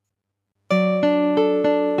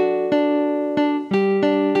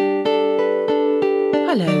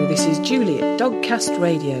Julie at Dogcast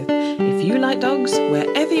Radio. If you like dogs,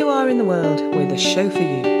 wherever you are in the world, we're the show for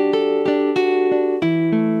you.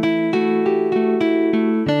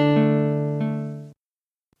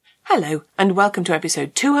 Hello, and welcome to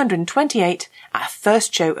episode 228, our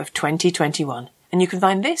first show of 2021. And you can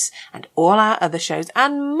find this and all our other shows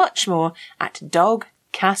and much more at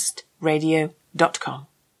dogcastradio.com.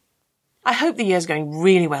 I hope the year's going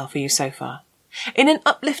really well for you so far. In an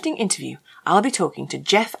uplifting interview, I'll be talking to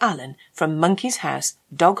Jeff Allen from Monkey's House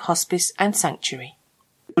Dog Hospice and Sanctuary.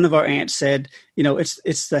 One of our aunts said,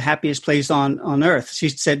 it's the happiest place on earth. She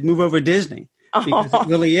said, move over to Disney, because it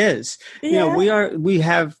really is. Yeah. We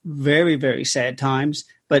have very, very sad times,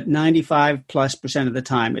 but 95+% of the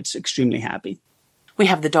time, it's extremely happy. We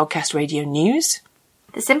have the Dogcast Radio News.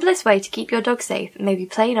 The simplest way to keep your dog safe may be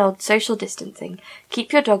plain old social distancing.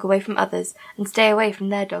 Keep your dog away from others and stay away from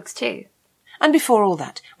their dogs too. And before all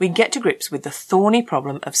that, we get to grips with the thorny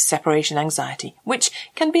problem of separation anxiety, which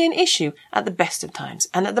can be an issue at the best of times.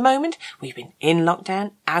 And at the moment, we've been in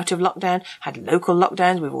lockdown, out of lockdown, had local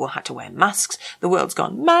lockdowns, we've all had to wear masks, the world's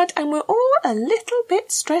gone mad, and we're all a little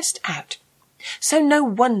bit stressed out. So no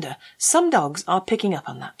wonder some dogs are picking up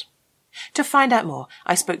on that. To find out more,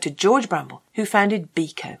 I spoke to George Bramble, who founded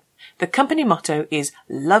Beco. The company motto is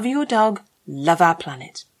Love Your Dog, Love Our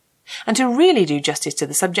Planet. And to really do justice to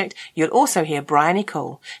the subject, you'll also hear Bryony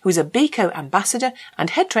Cole, who is a Beco ambassador and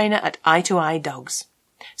head trainer at Eye to Eye Dogs.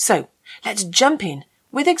 So, let's jump in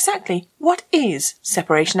with exactly what is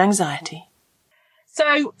separation anxiety.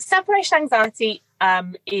 So, separation anxiety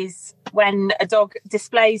is when a dog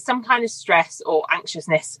displays some kind of stress or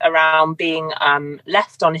anxiousness around being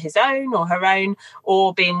left on his own or her own,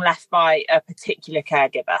 or being left by a particular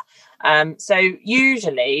caregiver. So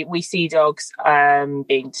usually we see dogs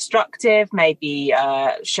being destructive, maybe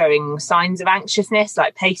showing signs of anxiousness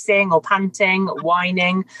like pacing or panting,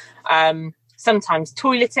 whining, sometimes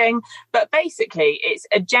toileting, but basically it's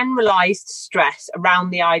a generalized stress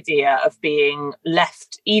around the idea of being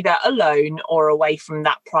left either alone or away from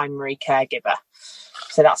that primary caregiver.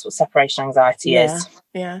 So that's what separation anxiety is.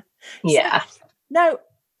 Yeah. Yeah.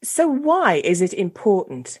 So why is it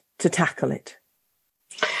important to tackle it?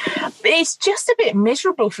 It's just a bit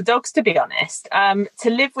miserable for dogs, to be honest, to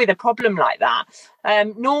live with a problem like that.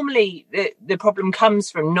 Normally, the problem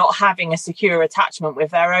comes from not having a secure attachment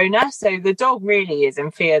with their owner. So the dog really is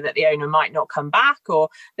in fear that the owner might not come back, or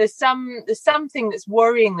there's something that's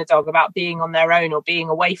worrying the dog about being on their own or being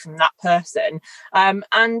away from that person.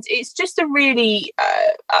 And it's just a really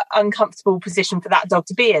uncomfortable position for that dog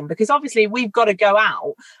to be in, because obviously we've got to go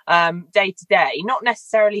out day to day, not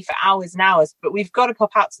necessarily for hours and hours, but we've got to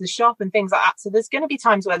pop out to the shop and things like that. So there's going to be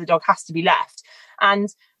times where the dog has to be left. And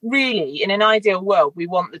really, in an ideal world, we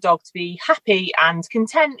want the dog to be happy and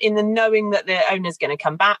content in the knowing that the owner's going to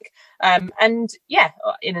come back. And yeah,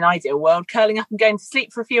 in an ideal world, curling up and going to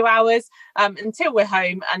sleep for a few hours until we're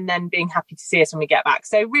home, and then being happy to see us when we get back.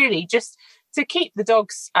 So really, just to keep the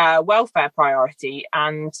dog's welfare priority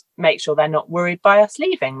and make sure they're not worried by us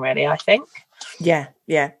leaving, really, I think. Yeah,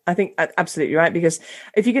 I think absolutely right. Because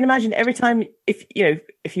if you can imagine, every time, if you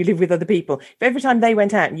live with other people, if every time they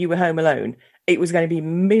went out and you were home alone, it was going to be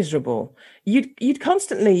miserable. You'd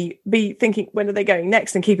constantly be thinking, when are they going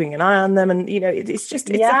next, and keeping an eye on them. And, it's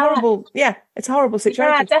a horrible, it's a horrible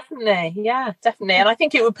situation. Yeah, definitely. And I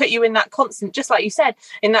think it would put you in that constant, just like you said,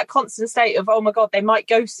 in that constant state of, oh my God, they might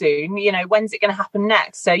go soon. When's it going to happen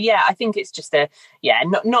next? So yeah, I think it's just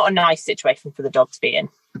not a nice situation for the dog to be in.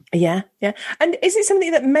 Yeah. And is it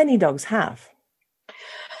something that many dogs have?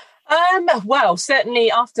 Well, certainly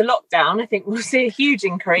after lockdown, I think we'll see a huge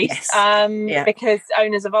increase. Yes. Because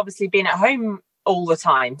owners have obviously been at home all the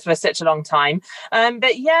time for such a long time.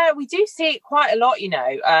 But yeah, we do see it quite a lot,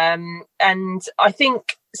 and I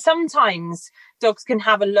think sometimes dogs can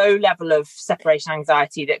have a low level of separation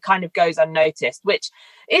anxiety that kind of goes unnoticed, which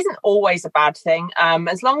isn't always a bad thing,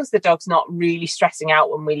 as long as the dog's not really stressing out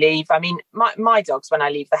when we leave. I mean, my dogs, when I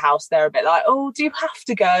leave the house, they're a bit like, oh, do you have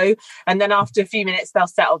to go? And then after a few minutes, they'll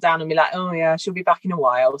settle down and be like, oh yeah, she'll be back in a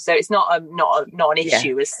while. So it's not an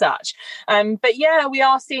issue as such. But yeah, we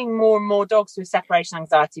are seeing more and more dogs with separation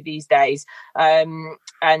anxiety these days.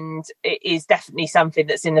 And it is definitely something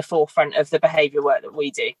that's in the forefront of the behaviour work that we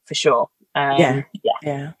do, for sure.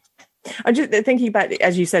 Yeah. I'm just thinking about,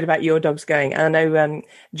 as you said, about your dogs going. And I know,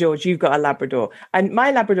 George, you've got a Labrador, and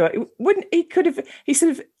my Labrador, I wouldn't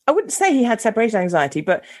say he had separation anxiety,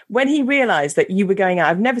 but when he realised that you were going out,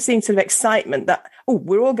 I've never seen sort of excitement that, oh,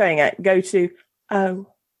 we're all going out, go to,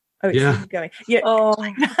 it's going. Yeah. Oh,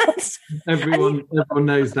 everyone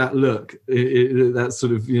knows that look. That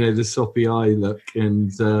sort of, the soppy eye look,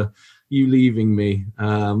 and you leaving me.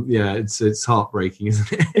 It's heartbreaking,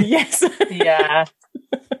 isn't it? Yes. Yeah.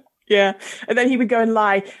 Yeah. And then he would go and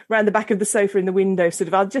lie round the back of the sofa in the window, sort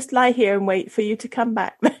of, I'll just lie here and wait for you to come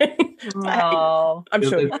back. Oh. I'm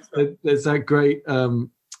sure. There's that great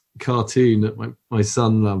cartoon that my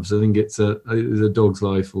son loves. I think it's a Dog's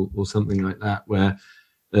Life or something like that, where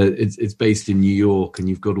it's based in New York, and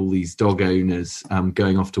you've got all these dog owners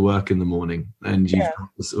going off to work in the morning, and you've got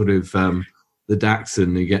the sort of the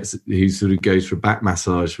Dachshund who sort of goes for a back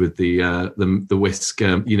massage with the whisk,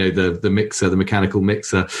 the mixer, the mechanical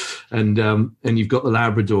mixer, and you've got the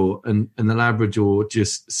Labrador, and the Labrador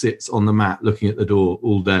just sits on the mat looking at the door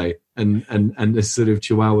all day, and this sort of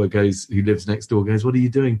Chihuahua who lives next door goes, "What are you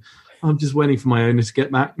doing?" "I'm just waiting for my owner to get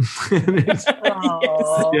back."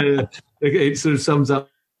 It sort of sums up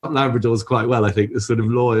Labradors quite well, I think, the sort of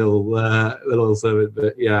loyal servant.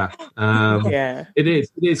 But it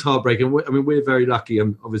is heartbreaking. I mean, we're very lucky.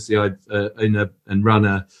 Obviously, I own and run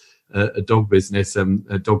a dog business, a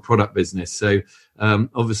dog product business. So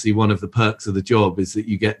obviously, one of the perks of the job is that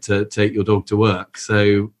you get to take your dog to work.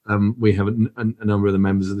 So we have a number of the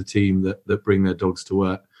members of the team that bring their dogs to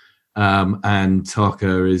work. And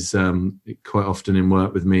Taka is quite often in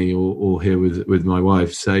work with me or here with my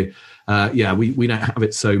wife. So we don't have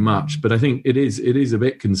it so much, but I think it is a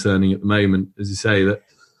bit concerning at the moment, as you say, that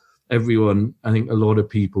everyone, I think a lot of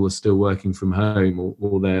people are still working from home,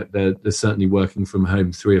 or they're certainly working from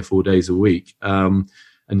home 3 or 4 days a week. And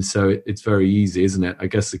so it's very easy, isn't it? I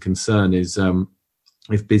guess the concern is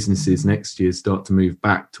if businesses next year start to move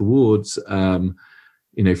back towards 5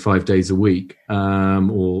 days a week,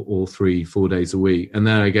 or 3-4 days a week. And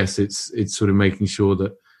then I guess it's sort of making sure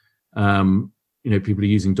that, people are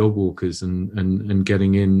using dog walkers and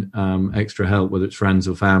getting in extra help, whether it's friends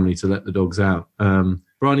or family, to let the dogs out.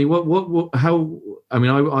 Bryony, I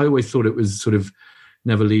always thought it was sort of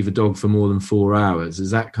never leave a dog for more than 4 hours.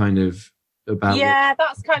 Is that kind of about? Yeah,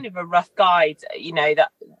 that's kind of a rough guide, that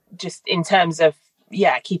just in terms of,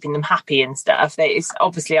 keeping them happy and stuff. It's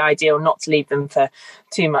obviously ideal not to leave them for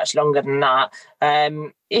too much longer than that.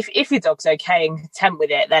 If your dog's okay and content with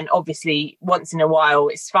it, then obviously once in a while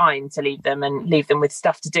it's fine to leave them with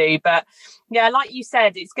stuff to do. But like you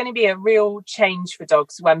said, it's going to be a real change for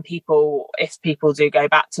dogs if people do go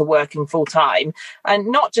back to working full time, and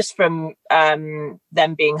not just from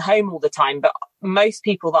them being home all the time, but most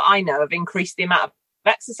people that I know have increased the amount of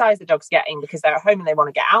exercise the dog's getting because they're at home and they want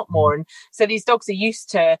to get out more. And so these dogs are used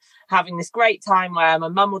to having this great time where my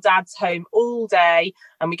mum or dad's home all day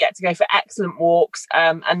and we get to go for excellent walks,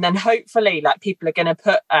 and then hopefully people are going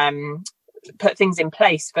to put things in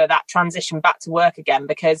place for that transition back to work again,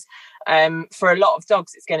 because for a lot of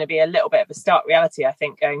dogs it's going to be a little bit of a stark reality, I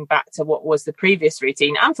think, going back to what was the previous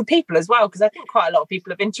routine, and for people as well, because I think quite a lot of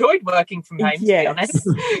people have enjoyed working from home, to be honest.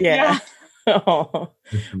 Oh.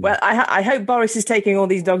 Well, I hope Boris is taking all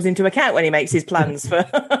these dogs into account when he makes his plans for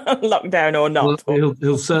lockdown or not. Well,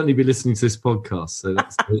 he'll certainly be listening to this podcast. So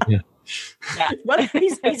that's Well,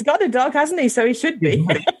 he's got a dog, hasn't he? So he should be.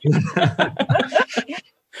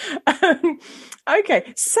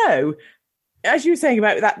 Okay, so as you were saying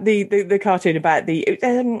about that, the cartoon about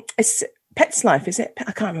it's Pet's Life, is it?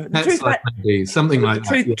 I can't remember. Truth about something like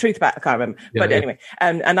that. Truth about, I can't remember. But anyway,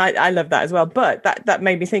 and I love that as well. But that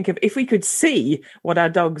made me think of, if we could see what our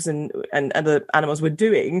dogs and other animals were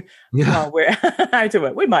doing while we're out of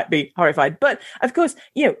work, we might be horrified. But of course,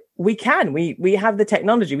 we can. We have the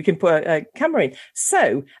technology. We can put a camera in.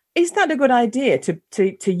 So is that a good idea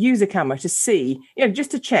to use a camera to see,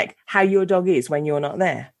 just to check how your dog is when you're not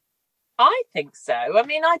there? I think so. I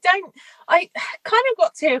mean, I kind of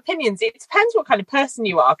got two opinions. It depends what kind of person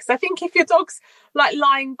you are, because I think if your dog's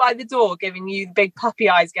lying by the door giving you the big puppy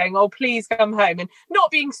eyes going, "Oh, please come home," and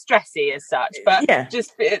not being stressy as such, but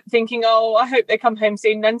just thinking, "Oh, I hope they come home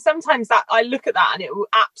soon," then sometimes that I look at that and it will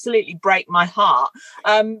absolutely break my heart.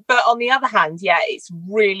 But on the other hand, it's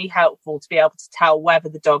really helpful to be able to tell whether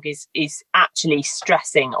the dog is actually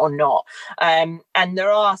stressing or not. And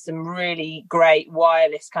there are some really great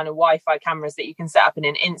wireless kind of Wi-Fi cameras that you can set up in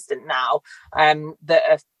an instant now, that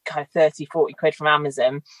are kind of 30-40 quid from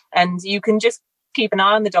Amazon, and you can just keep an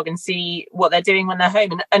eye on the dog and see what they're doing when they're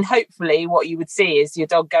home, and hopefully what you would see is your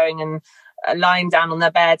dog going and lying down on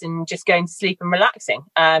their bed and just going to sleep and relaxing.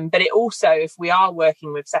 But it also, if we are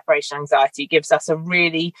working with separation anxiety, gives us a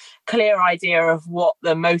really clear idea of what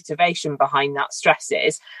the motivation behind that stress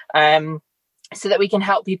is, so that we can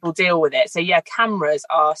help people deal with it. So cameras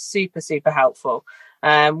are super, super helpful.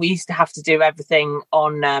 We used to have to do everything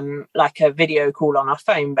on like a video call on our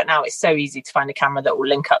phone, but now it's so easy to find a camera that will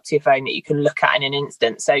link up to your phone that you can look at in an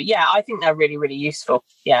instant. So I think they're really, really useful.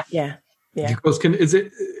 Yeah. Of course,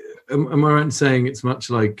 am I right in saying it's much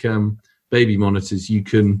like baby monitors? You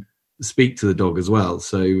can speak to the dog as well.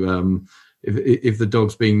 So if the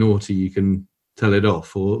dog's being naughty, you can tell it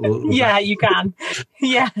off, or yeah, you can.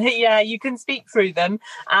 Yeah, you can speak through them,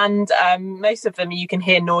 and most of them you can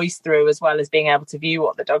hear noise through, as well as being able to view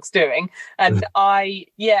what the dog's doing. And I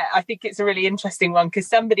think it's a really interesting one, because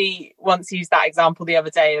somebody once used that example the other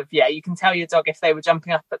day of you can tell your dog if they were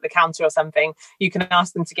jumping up at the counter or something, you can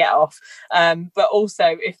ask them to get off, but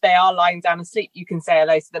also if they are lying down asleep, you can say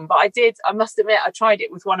hello to them. But I must admit, I tried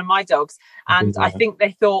it with one of my dogs, and I think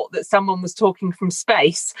they thought that someone was talking from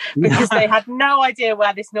space, because they had no idea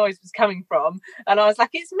where this noise was coming from, and I was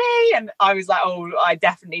like, it's me, and I was like, oh, I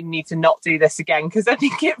definitely need to not do this again, because I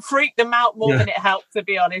think it freaked them out more than it helped, to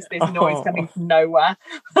be honest, this noise coming from nowhere.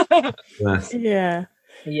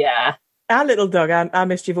 Yeah. Our little dog, our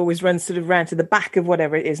Mischief, always runs sort of round to the back of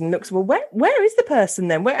whatever it is and looks, well, where is the person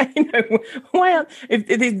then? Where, why if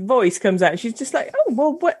his voice comes out, and she's just like, oh,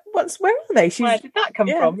 well, where are they? Where did that come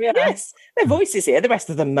from? Yeah. Yes, their voice is here. The rest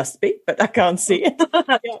of them must be, but I can't see it.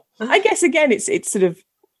 I guess, again, it's sort of,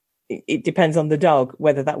 it depends on the dog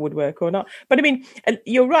whether that would work or not. But I mean,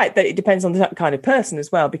 you're right that it depends on the kind of person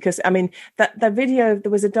as well, because I mean, that video, there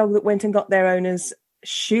was a dog that went and got their owner's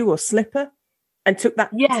shoe or slipper and took that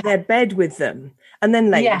to their bed with them, and then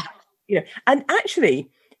later, and actually,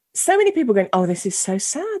 so many people going, oh, this is so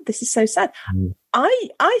sad. This is so sad.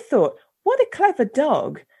 I thought, what a clever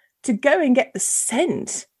dog to go and get the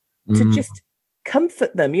scent to just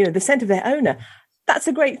comfort them, the scent of their owner. That's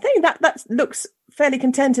a great thing. That looks fairly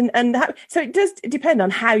content, and so it does depend on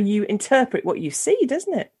how you interpret what you see,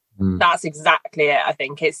 doesn't it? That's exactly it. I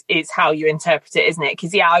think it's how you interpret it, isn't it?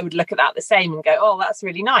 Because I would look at that the same and go, oh, that's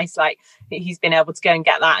really nice, like he's been able to go and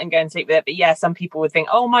get that and go and sleep with it. But some people would think,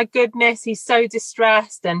 oh my goodness, he's so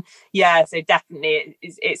distressed. And so definitely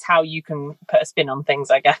it's how you can put a spin on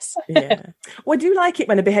things, I guess. Well, I do like it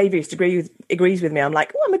when a behaviourist agrees with me. I'm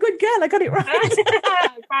like, oh, I'm a good girl, I got it right.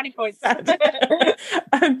 Brownie points.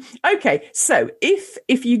 Okay, so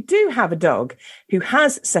if you do have a dog who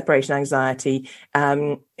has separation anxiety,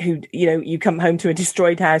 who you come home to a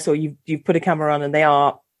destroyed house, or you've put a camera on and they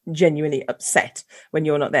are genuinely upset when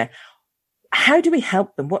you're not there, how do we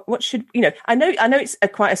help them? What should I know it's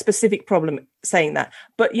quite a specific problem saying that,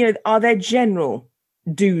 but are there general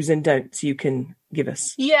do's and don'ts you can give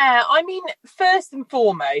us? I mean, first and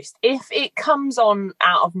foremost, if it comes on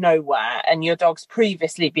out of nowhere and your dog's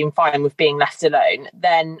previously been fine with being left alone,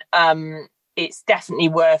 then it's definitely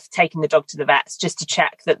worth taking the dog to the vets just to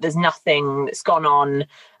check that there's nothing that's gone on,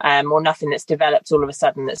 or nothing that's developed all of a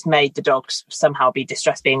sudden that's made the dog somehow be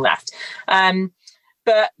distressed being left.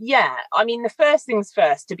 But I mean, the first things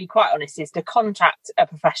first, to be quite honest, is to contact a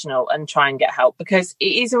professional and try and get help, because it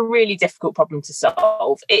is a really difficult problem to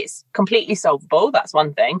solve. It's completely solvable, that's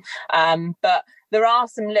one thing. But there are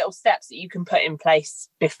some little steps that you can put in place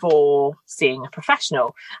before seeing a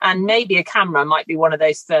professional. And maybe a camera might be one of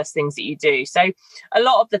those first things that you do. So a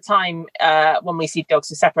lot of the time when we see dogs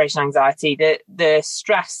with separation anxiety, the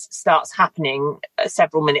stress starts happening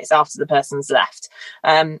several minutes after the person's left.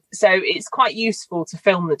 So it's quite useful to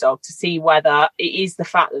film the dog to see whether it is the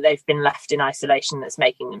fact that they've been left in isolation that's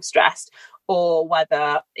making them stressed, or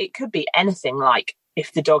whether it could be anything, like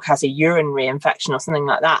if the dog has a urinary infection or something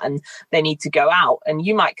like that and they need to go out, and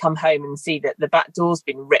you might come home and see that the back door's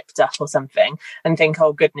been ripped up or something and think,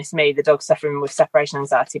 oh goodness me, the dog's suffering with separation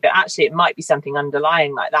anxiety. But actually it might be something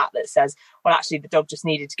underlying like that says, well, actually the dog just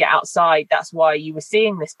needed to get outside, that's why you were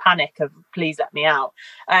seeing this panic of please let me out.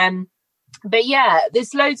 But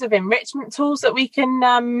there's loads of enrichment tools that we can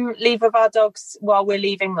leave with our dogs while we're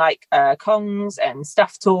leaving, like Kongs and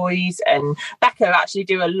stuffed toys. And Becca actually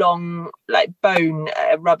do a long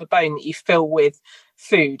rubber bone that you fill with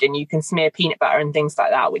food, and you can smear peanut butter and things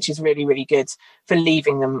like that, which is really, really good for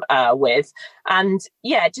leaving them with. And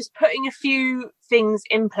just putting a few things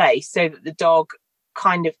in place so that the dog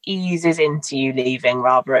kind of eases into you leaving,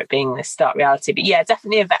 rather it being this stark reality. But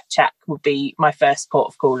definitely a vet check would be my first port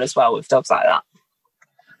of call as well with dogs like that.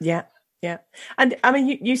 And I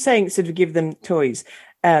mean, you saying sort of give them toys,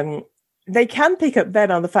 they can pick up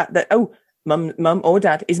then on the fact that, oh, mum or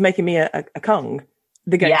dad is making me a Kong,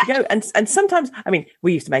 they're going to go. And sometimes, I mean,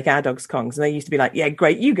 we used to make our dogs Kongs, and they used to be like, yeah,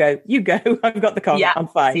 great, you go, I've got the Kong, I'm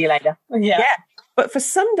fine, see you later. But for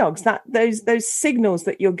some dogs, that those signals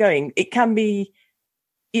that you're going, it can be,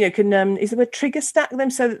 is the word trigger stack them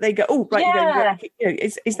so that they go, oh, right,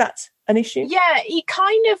 is that an issue? It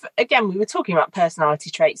kind of, again, we were talking about personality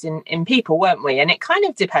traits in people, weren't we? And it kind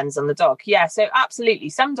of depends on the dog. So absolutely,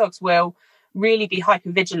 some dogs will really be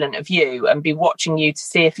hyper vigilant of you and be watching you to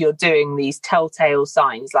see if you're doing these telltale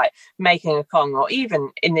signs like making a Kong, or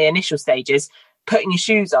even in the initial stages, putting your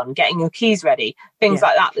shoes on, getting your keys ready, things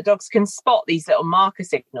like that. The dogs can spot these little marker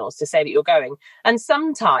signals to say that you're going. And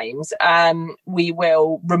sometimes we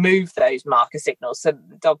will remove those marker signals so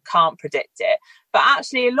the dog can't predict it. But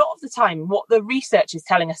actually, a lot of the time, what the research is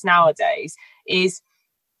telling us nowadays is,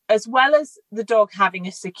 as well as the dog having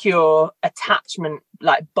a secure attachment,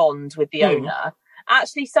 like bond with the owner,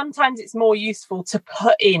 actually sometimes it's more useful to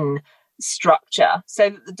put in structure so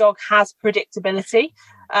that the dog has predictability,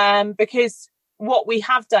 because what we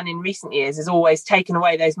have done in recent years is always taken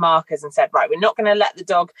away those markers and said, right, we're not going to let the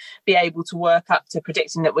dog be able to work up to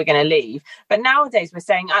predicting that we're going to leave. But nowadays we're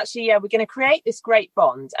saying, actually, we're going to create this great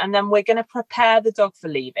bond, and then we're going to prepare the dog for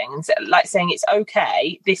leaving, and so, like saying, it's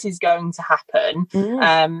okay, this is going to happen.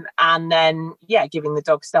 And then, giving the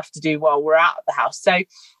dog stuff to do while we're out of the house. So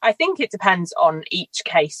I think it depends on each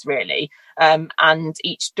case really, and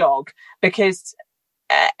each dog, because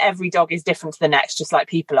every dog is different to the next, just like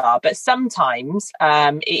people are. But sometimes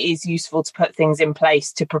it is useful to put things in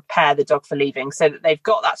place to prepare the dog for leaving, so that they've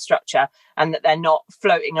got that structure and that they're not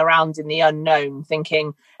floating around in the unknown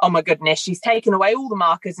thinking, oh my goodness, she's taken away all the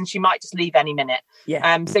markers and she might just leave any minute.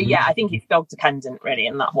 I think it's dog dependent really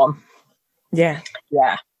in that one.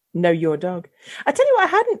 Know your dog. I tell you what I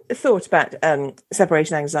hadn't thought about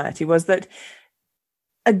separation anxiety was that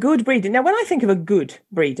a good breeder, now when I think of a good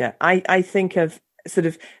breeder, I think of sort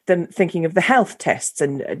of them thinking of the health tests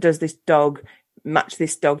and does this dog match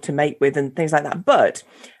this dog to mate with and things like that. But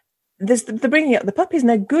there's the bringing up the puppies,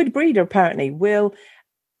 and a good breeder apparently will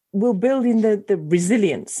build in the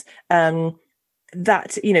resilience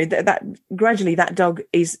that, you know, that gradually that dog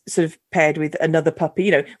is sort of paired with another puppy,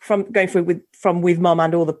 you know, from going through with mum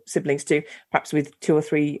and all the siblings to perhaps with 2 or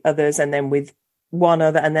 3 others, and then with one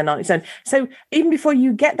other, and then on its own. So even before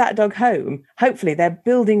you get that dog home, hopefully they're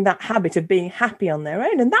building that habit of being happy on their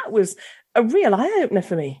own. And that was a real eye-opener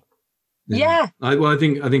for me. I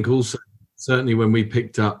think also, certainly when we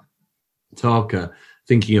picked up Tarka,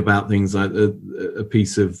 thinking about things like a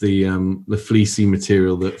piece of the fleecy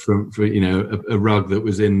material that from you know, a rug that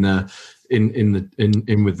was in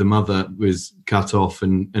with the mother was cut off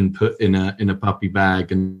and put in a puppy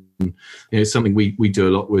bag, and you know, something we do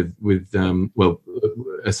a lot with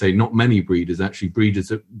I say not many breeders, actually breeders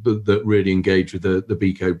that really engage with the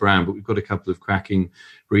Biko brand, but we've got a couple of cracking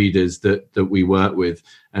breeders that we work with,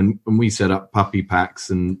 and we set up puppy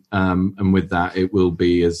packs, and with that it will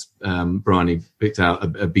be, as Bryony picked out,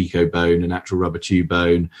 a Biko bone, a natural rubber tube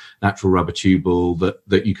bone, natural rubber tube ball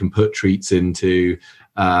that you can put treats into.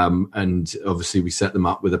 And obviously we set them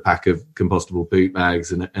up with a pack of compostable poop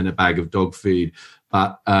bags and a bag of dog food.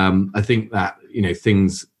 But I think that, you know,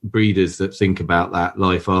 breeders that think about that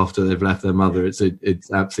life after they've left their mother, it's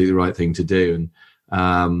absolutely the right thing to do.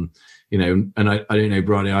 And you know, and I don't know,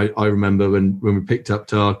 Bryony, I remember when we picked up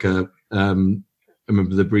Tarka, I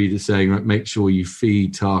remember the breeder saying, like, make sure you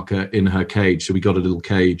feed Tarka in her cage. So we got a little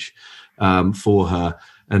cage for her.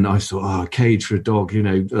 And I thought, a cage for a dog, you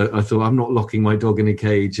know, I thought, I'm not locking my dog in a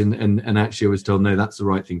cage. And actually I was told, no, that's the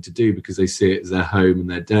right thing to do, because they see it as their home and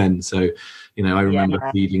their den. So, you know, I remember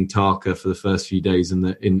feeding Tarka for the first few days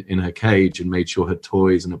in her cage, and made sure her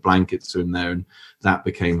toys and her blankets are in there, and that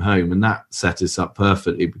became home. And that set us up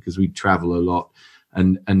perfectly, because we travel a lot.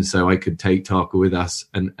 And so I could take Tarka with us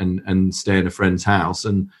and stay in a friend's house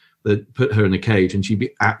and put her in a cage, and she'd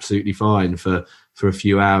be absolutely fine for a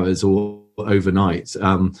few hours or overnight.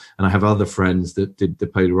 And I have other friends that did the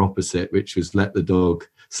polar opposite, which was let the dog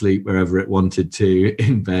sleep wherever it wanted to,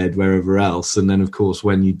 in bed, wherever else. And then, of course,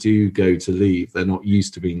 when you do go to leave, they're not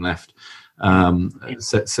used to being left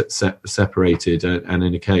separated and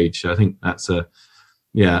in a cage. So I think that's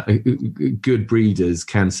good breeders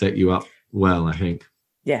can set you up well, I think.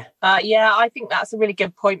 I think that's a really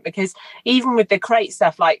good point, because even with the crate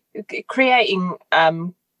stuff, like creating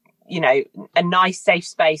you know, a nice safe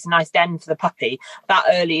space, a nice den for the puppy that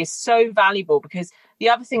early is so valuable, because the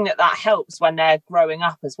other thing that helps when they're growing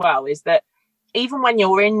up as well is that even when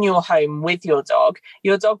you're in your home with your dog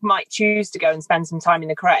might choose to go and spend some time in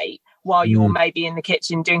the crate while you're maybe in the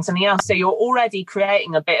kitchen doing something else. So you're already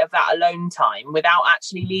creating a bit of that alone time without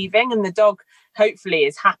actually leaving, and the dog hopefully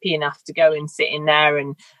is happy enough to go and sit in there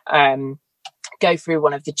and go through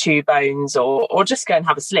one of the chew bones or just go and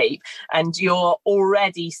have a sleep, and you're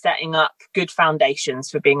already setting up good foundations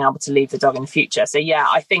for being able to leave the dog in the future. So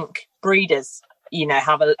I think breeders, you know,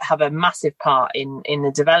 have a massive part in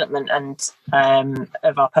the development and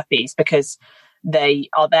of our puppies, because they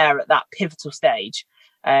are there at that pivotal stage.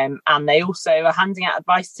 And they also are handing out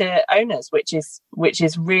advice to owners, which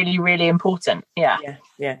is really, really important. Yeah.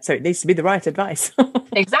 So it needs to be the right advice.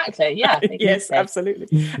 Exactly. Yeah. Yes, absolutely.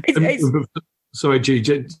 Sorry, G,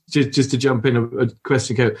 just to jump in, a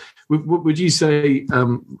question, Kate. Would you say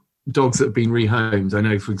dogs that have been rehomed? I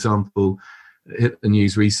know, for example, hit the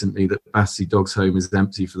news recently that Battersea Dogs Home is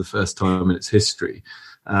empty for the first time in its history.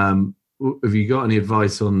 Have you got any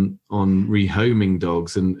advice on rehoming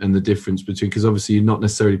dogs and the difference between, because obviously you're not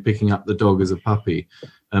necessarily picking up the dog as a puppy.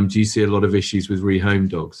 Do you see a lot of issues with rehomed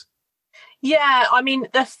dogs? Yeah, I mean,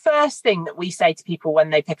 the first thing that we say to people when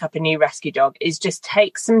they pick up a new rescue dog is just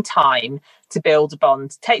take some time to build a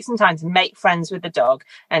bond, take some time to make friends with the dog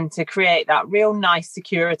and to create that real nice,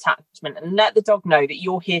 secure attachment and let the dog know that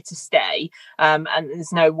you're here to stay, and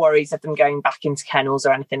there's no worries of them going back into kennels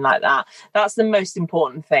or anything like that. That's the most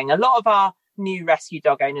important thing. A lot of our new rescue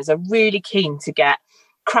dog owners are really keen to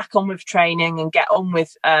crack on with training and get on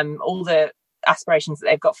with all the aspirations that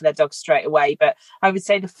they've got for their dogs straight away. But I would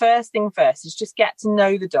say the first thing first is just get to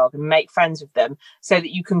know the dog and make friends with them so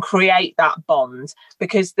that you can create that bond,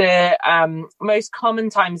 because the most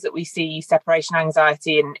common times that we see separation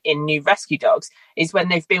anxiety in new rescue dogs is when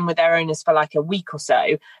they've been with their owners for like a week or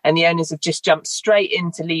so and the owners have just jumped straight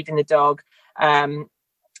into leaving the dog and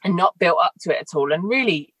not built up to it at all. And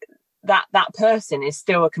really that person is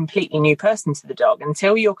still a completely new person to the dog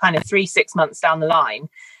until you're kind of 3-6 months down the line.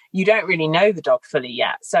 You don't really know the dog fully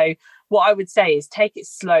yet. So what I would say is take it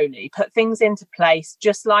slowly, put things into place,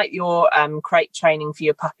 just like your crate training for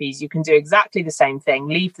your puppies. You can do exactly the same thing.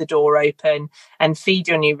 Leave the door open and feed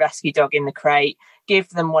your new rescue dog in the crate. Give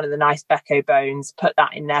them one of the nice Becco bones, put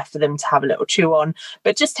that in there for them to have a little chew on.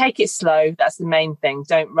 But just take it slow. That's the main thing.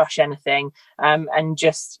 Don't rush anything, and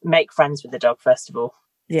just make friends with the dog, first of all.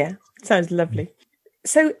 Yeah, sounds lovely.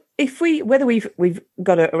 So whether we've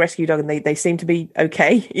got a rescue dog and they seem to be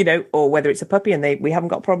okay, or whether it's a puppy and we haven't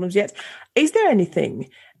got problems yet, is there anything,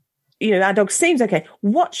 our dog seems okay,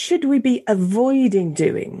 what should we be avoiding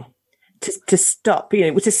doing to stop,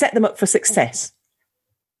 to set them up for success?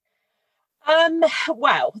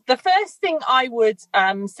 Well, the first thing I would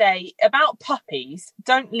say about puppies,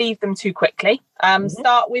 don't leave them too quickly.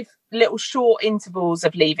 Start with little short intervals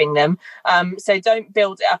of leaving them. So don't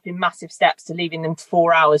build it up in massive steps to leaving them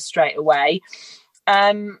 4 hours straight away.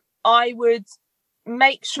 I would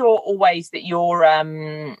make sure always that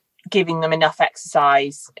you're giving them enough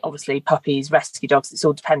exercise. Obviously, puppies, rescue dogs, it's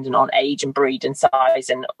all dependent on age and breed and size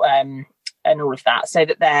and all of that, so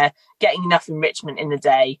that they're getting enough enrichment in the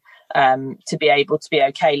day to be able to be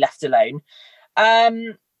okay left alone.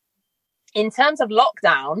 In terms of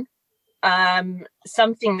lockdown,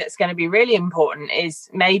 something that's going to be really important is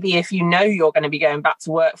maybe if you're going to be going back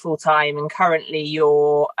to work full time and currently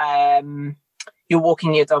you're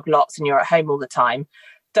walking your dog lots and you're at home all the time,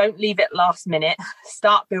 don't leave it last minute.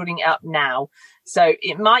 Start building it up now. So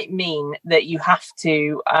it might mean that you have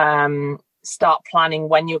to start planning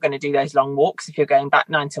when you're going to do those long walks if you're going back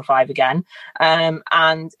 9 till 5 again,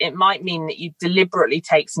 and it might mean that you deliberately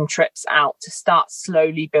take some trips out to start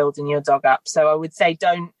slowly building your dog up. So I would say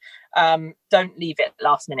don't leave it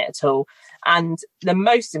last minute at all. And the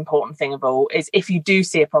most important thing of all is if you do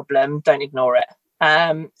see a problem, don't ignore it.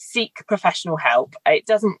 Seek professional help. It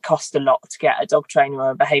doesn't cost a lot to get a dog trainer or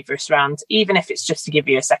a behaviourist around, even if it's just to give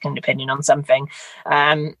you a second opinion on something,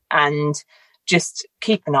 and just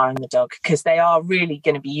keep an eye on the dog, because they are really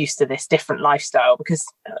going to be used to this different lifestyle, because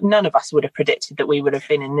none of us would have predicted that we would have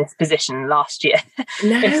been in this position last year.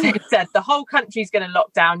 No. If they said the whole country's going to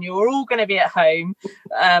lock down, you're all going to be at home,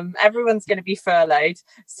 everyone's going to be furloughed.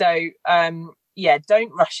 So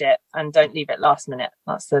don't rush it and don't leave it last minute.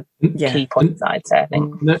 That's the key point I'd say, I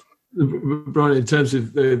think. Brian, in terms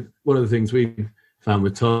of one of the things we found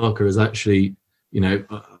with Taka is actually,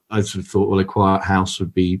 I sort of thought, well, a quiet house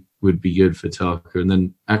would be good for Taka, and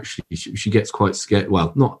then actually she gets quite scared.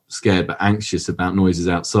 Well, not scared, but anxious about noises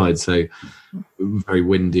outside. So very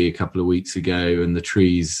windy a couple of weeks ago, and the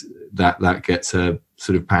trees that gets her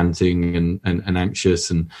sort of panting and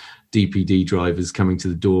anxious, and DPD drivers coming to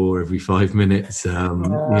the door every 5 minutes.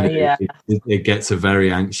 It gets her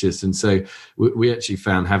very anxious, and so we actually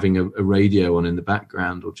found having a radio on in the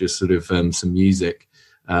background, or just sort of some music.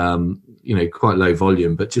 Quite low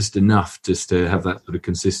volume, but just enough just to have that sort of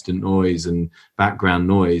consistent noise and background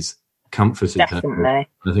noise comforted her.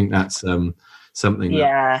 I think that's something that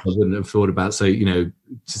I wouldn't have thought about. So, to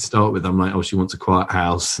start with, I'm like, oh, she wants a quiet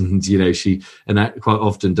house, and that quite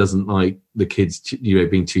often doesn't like the kids,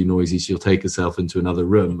 being too noisy. She'll take herself into another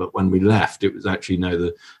room. But when we left, it was actually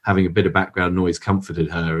having a bit of background noise comforted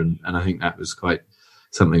her, and I think that was quite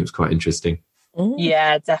something that was quite interesting.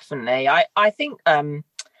 Yeah, definitely. I think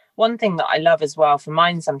one thing that I love as well for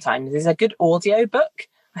mine sometimes is a good audio book.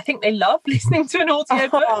 I think they love listening to an audio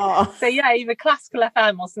book. So yeah, either classical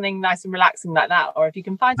FM or something nice and relaxing like that, or if you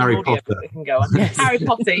can find an audio book that can go on. Yes. Harry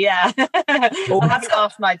Potter, yeah. I haven't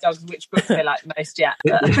asked my dogs which book they like most yet.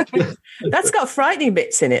 But. That's got frightening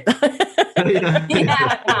bits in it.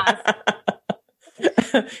 Yeah.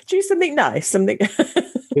 Choose something nice, something.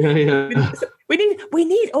 Yeah. We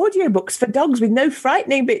need audiobooks for dogs with no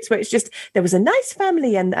frightening bits where it's just there was a nice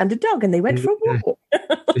family and a dog and they went for a walk.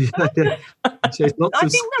 I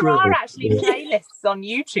think there are actually playlists on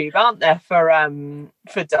YouTube, aren't there,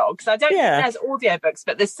 for dogs? I don't think there's audiobooks,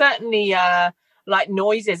 but there's certainly like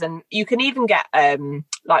noises, and you can even get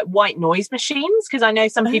like white noise machines, because I know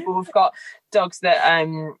some people have got dogs that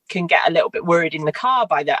can get a little bit worried in the car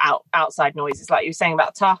by the outside noises, like you were saying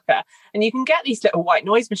about Taka, and you can get these little white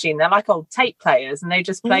noise machines. They're like old tape players, and they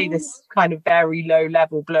just play this kind of very low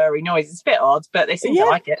level blurry noise. It's a bit odd, but they seem to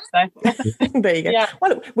like it, so there you go.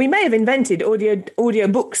 Well, we may have invented audio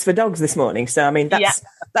books for dogs this morning, so I mean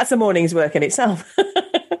that's a morning's work in itself.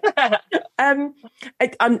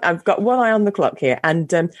 I've got one eye on the clock here,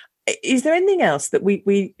 and is there anything else that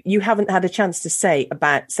you haven't had a chance to say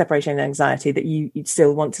about separation anxiety that you'd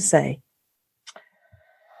still want to say?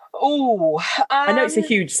 I know it's a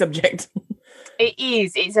huge subject. It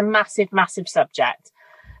is. It's a massive, massive subject.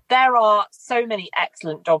 There are so many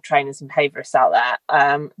excellent dog trainers and behaviourists out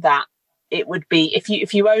there that it would be,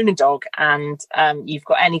 if you own a dog and you've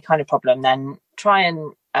got any kind of problem, then try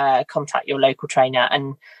and contact your local trainer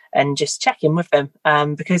and just check in with them,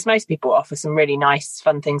 because most people offer some really nice,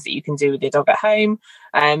 fun things that you can do with your dog at home,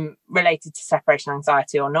 related to separation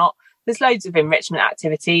anxiety or not. There's loads of enrichment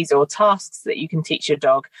activities or tasks that you can teach your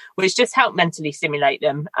dog, which just help mentally stimulate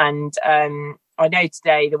them. And I know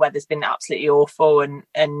today the weather's been absolutely awful,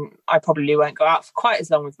 and I probably won't go out for quite as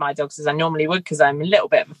long with my dogs as I normally would, because I'm a little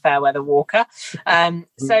bit of a fair weather walker.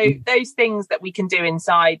 So those things that we can do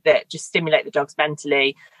inside that just stimulate the dogs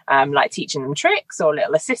mentally, like teaching them tricks or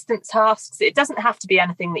little assistance tasks. It doesn't have to be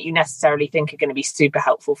anything that you necessarily think are going to be super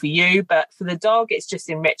helpful for you, but for the dog, it's just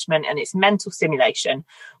enrichment and it's mental stimulation,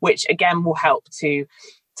 which again will help to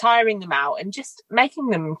tiring them out and just making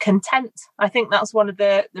them content. I think that's one of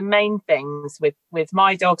the main things with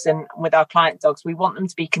my dogs and with our client dogs. We want them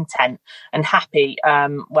to be content and happy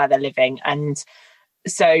where they're living. And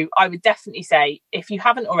so I would definitely say, if you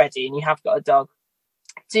haven't already and you have got a dog,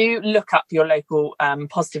 do look up your local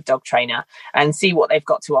positive dog trainer and see what they've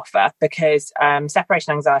got to offer, because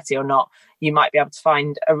separation anxiety or not, you might be able to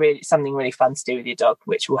find something really fun to do with your dog,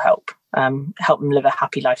 which will help them live a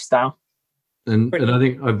happy lifestyle. And I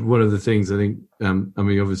think one of the things I think, I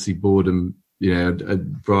mean, obviously boredom,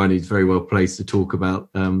 Brian is very well placed to talk about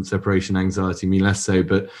separation anxiety, me less so,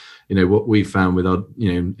 but, what we found with our,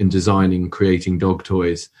 in designing, creating dog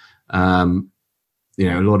toys, a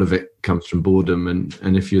lot of it comes from boredom.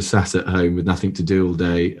 And if you're sat at home with nothing to do all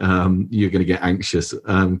day, you're going to get anxious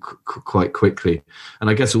quite quickly.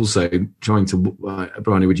 And I guess also trying to,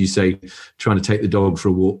 Brian, would you say trying to take the dog for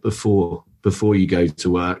a walk before you go to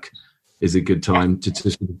work is a good time to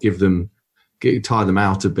tire them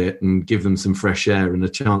out a bit and give them some fresh air and a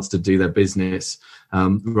chance to do their business,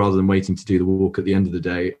 rather than waiting to do the walk at the end of the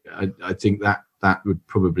day. I think that would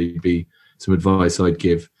probably be some advice I'd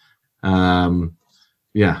give.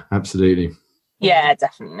 Yeah, absolutely. Yeah,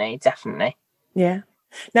 definitely. Yeah.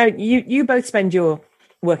 Now, you both spend your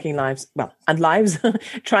working lives,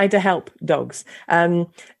 trying to help dogs.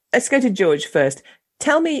 Let's go to George first.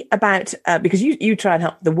 Tell me about, because you try and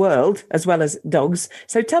help the world as well as dogs.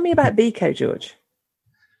 So tell me about Biko, George.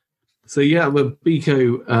 So yeah, well,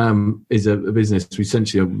 Biko is a business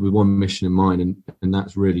essentially with one mission in mind, and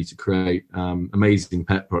that's really to create amazing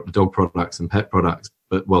dog products and pet products,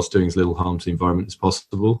 but whilst doing as little harm to the environment as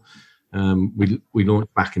possible. We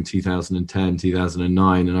launched back in 2010,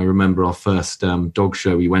 2009, and I remember our first dog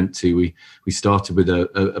show we went to. We started with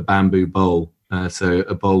a bamboo bowl. So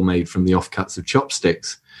a bowl made from the offcuts of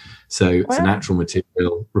chopsticks. So it's a natural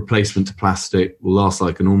material, replacement to plastic, will last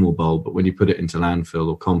like a normal bowl, but when you put it into landfill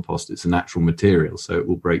or compost, it's a natural material, so it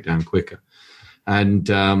will break down quicker. And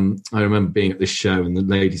I remember being at this show and the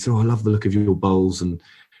lady said, I love the look of your bowls. And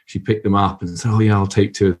she picked them up and said, I'll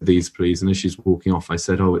take 2 of these, please. And as she's walking off, I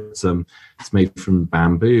said, it's made from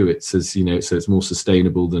bamboo. It says, so it's more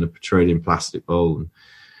sustainable than a petroleum plastic bowl.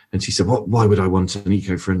 And she said, why would I want an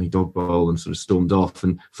eco-friendly dog bowl? And sort of stormed off.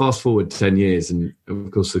 And fast forward 10 years, and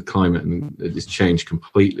of course the climate has changed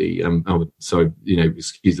completely. So,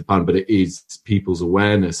 excuse the pun, but it is people's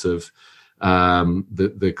awareness of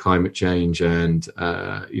the climate change and,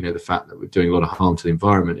 the fact that we're doing a lot of harm to the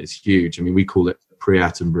environment is huge. I mean, we call it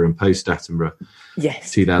pre-Attenborough and post-Attenborough.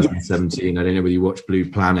 Yes. 2017. I don't know whether you watched Blue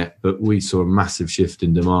Planet, but we saw a massive shift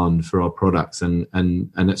in demand for our products, and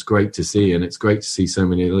it's great to see. And it's great to see so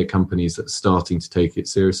many other companies that are starting to take it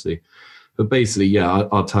seriously. But basically, our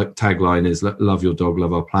tagline is "Love your dog,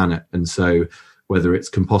 love our planet." And so, whether it's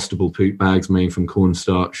compostable poop bags made from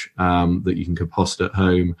cornstarch that you can compost at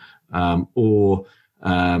home, or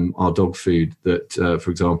our dog food that, for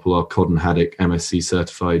example, our cod and haddock MSC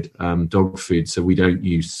certified dog food. So we don't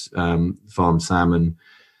use farm salmon,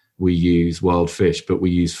 we use wild fish, but we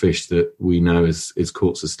use fish that we know is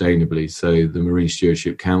caught sustainably. So the Marine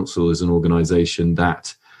Stewardship Council is an organisation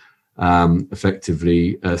that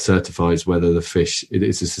effectively certifies whether the fish, it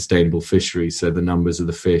is a sustainable fishery. So the numbers of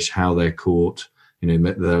the fish, how they're caught,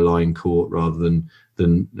 they're line caught rather than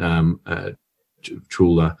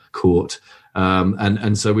trawler caught.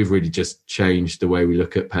 And so we've really just changed the way we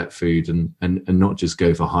look at pet food and not just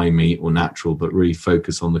go for high meat or natural, but really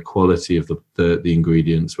focus on the quality of the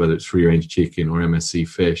ingredients, whether it's free range chicken or MSC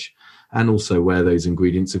fish, and also where those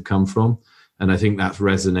ingredients have come from. And I think that's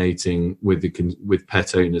resonating with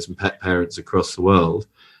pet owners and pet parents across the world,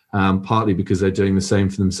 partly because they're doing the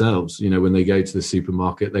same for themselves. When they go to the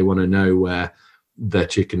supermarket, they want to know where their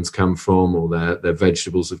chickens come from or their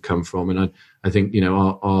vegetables have come from. And I think,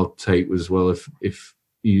 our take was, well, if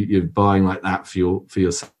you're buying like that for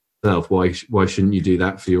yourself, why shouldn't you do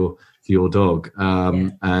that for your dog?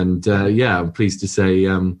 And I'm pleased to say,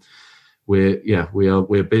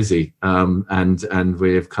 we're busy, and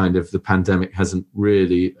we've kind of, the pandemic hasn't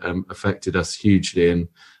really affected us hugely, and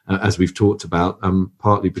as we've talked about,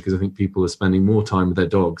 partly because I think people are spending more time with their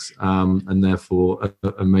dogs, and therefore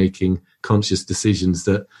are making conscious decisions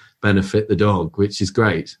that benefit the dog, which is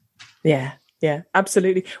great. Yeah,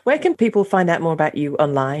 absolutely. Where can people find out more about you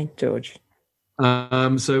online, George?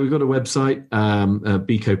 So we've got a website,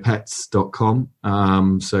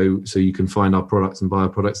 bcopets.com. So you can find our products and buy our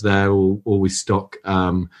products there, or we stock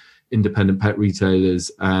independent pet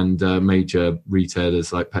retailers and major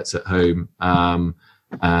retailers like Pets at Home and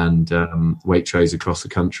Waitrose across the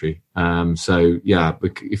country.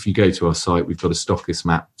 If you go to our site, we've got a stockist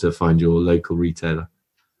map to find your local retailer.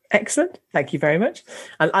 Excellent. Thank you very much.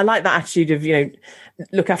 I like that attitude of,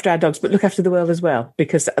 look after our dogs, but look after the world as well,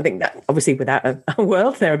 because I think that obviously without a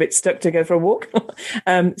world, they're a bit stuck to go for a walk.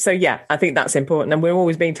 I think that's important. And we're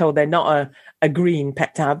always being told they're not a green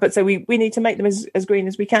pet to have, but so we need to make them as green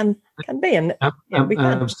as we can be. And we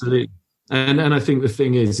can. Absolutely. And I think the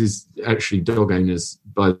thing is actually dog owners,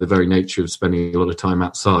 by the very nature of spending a lot of time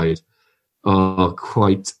outside, are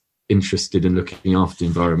quite interested in looking after the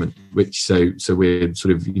environment, which so we're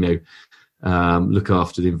sort of look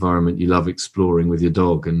after the environment you love exploring with your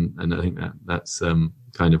dog, and I think that's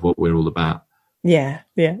kind of what we're all about. Yeah,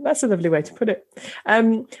 that's a lovely way to put it.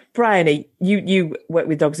 Bryony, you work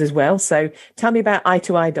with dogs as well, so tell me about Eye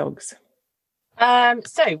to Eye Dogs.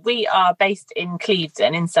 So we are based in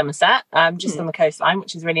Clevedon in Somerset, just on the coastline,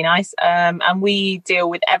 which is really nice, and we deal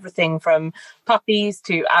with everything from puppies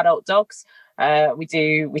to adult dogs.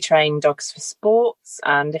 We train dogs for sports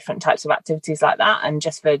and different types of activities like that, and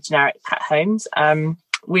just for generic pet homes.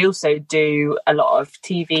 We also do a lot of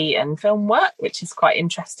TV and film work, which is quite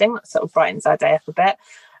interesting. That sort of brightens our day up a bit.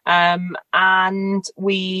 And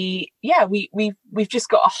we've just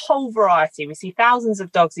got a whole variety. We see thousands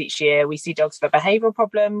of dogs each year. We see dogs for behavioural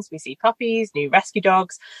problems. We see puppies, new rescue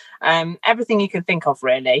dogs, everything you can think of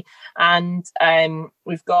really. And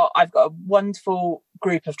I've got a wonderful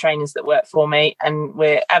group of trainers that work for me, and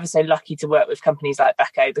we're ever so lucky to work with companies like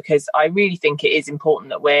Beko, because I really think it is important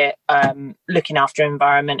that we're looking after the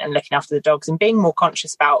environment and looking after the dogs and being more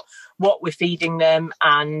conscious about what we're feeding them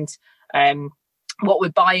and what we're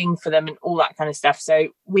buying for them and all that kind of stuff. So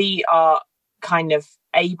we are kind of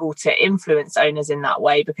able to influence owners in that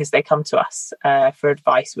way because they come to us for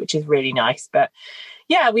advice, which is really nice. But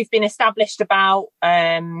we've been established about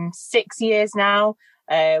 6 years now.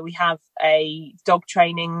 We have a dog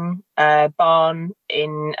training barn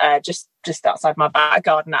in just outside my back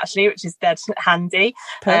garden, actually, which is dead handy.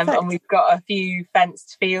 And we've got a few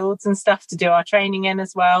fenced fields and stuff to do our training in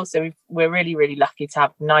as well. So we're really, really lucky to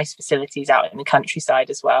have nice facilities out in the countryside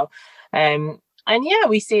as well.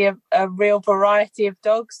 We see a real variety of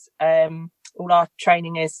dogs. All our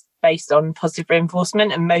training is based on positive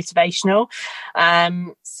reinforcement and motivational.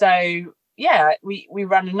 We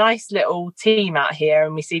run a nice little team out here,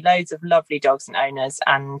 and we see loads of lovely dogs and owners.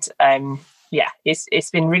 And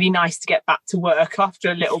it's been really nice to get back to work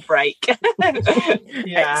after a little break.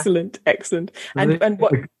 Excellent. And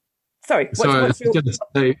what? Sorry, I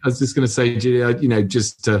was just going to say, Julia.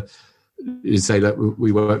 Just to you say that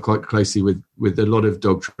we work quite closely with a lot of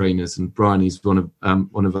dog trainers, and Bryony's one of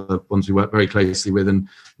the ones we work very closely with, and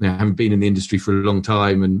having been in the industry for a long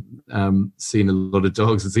time and seen a lot of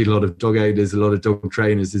dogs and seen a lot of dog owners, a lot of dog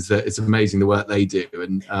trainers, is that it's amazing the work they do,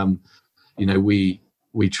 and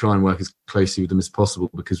we try and work as closely with them as possible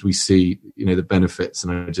because we see the benefits,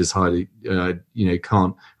 and I just highly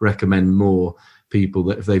can't recommend more people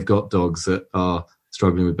that if they've got dogs that are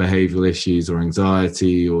struggling with behavioural issues or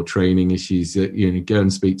anxiety or training issues, that go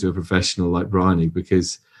and speak to a professional like Bryony,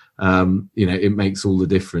 because it makes all the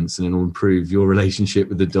difference, and it'll improve your relationship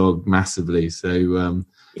with the dog massively. So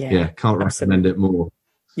can't recommend it more.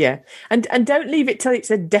 Yeah, and don't leave it till it's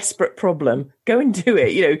a desperate problem. Go and do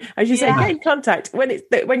it. As you say, get in contact when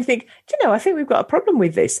you think, I think we've got a problem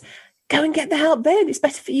with this. Go and get the help then. It's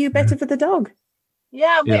better for you, better for the dog.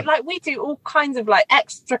 Yeah, we do all kinds of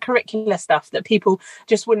extracurricular stuff that people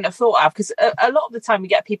just wouldn't have thought of, because a lot of the time we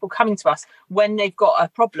get people coming to us when they've got a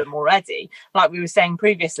problem already, like we were saying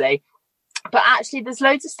previously. But actually, there's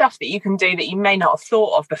loads of stuff that you can do that you may not have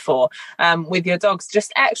thought of before with your dogs.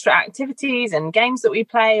 Just extra activities and games that we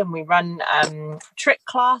play, and we run trick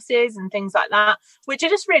classes and things like that, which are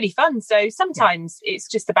just really fun. So sometimes it's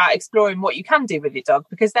just about exploring what you can do with your dog,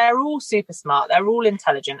 because they're all super smart, they're all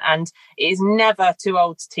intelligent, and it is never too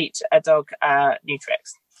old to teach a dog new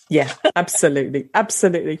tricks. Yeah, absolutely.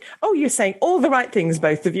 Absolutely. Oh, you're saying all the right things,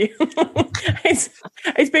 both of you.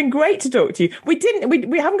 It's been great to talk to you. We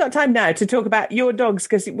haven't got time now to talk about your dogs,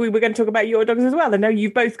 because we were going to talk about your dogs as well. I know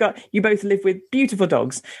you both live with beautiful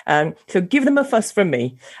dogs. So give them a fuss from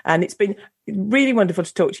me. And it's been really wonderful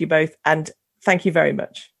to talk to you both. And thank you very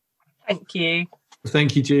much. Thank you.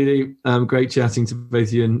 Thank you, Julie. Great chatting to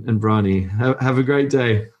both you and Bryony. Have a great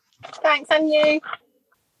day. Thanks, and you.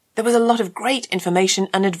 There was a lot of great information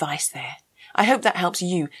and advice there. I hope that helps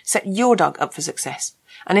you set your dog up for success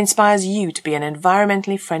and inspires you to be an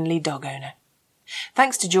environmentally friendly dog owner.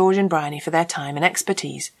 Thanks to George and Bryony for their time and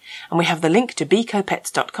expertise, and we have the link to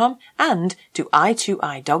bicopets.com and to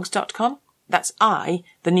i2idogs.com, that's I,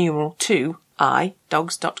 the numeral 2, I,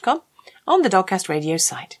 dogs.com, on the Dogcast Radio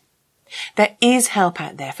site. There is help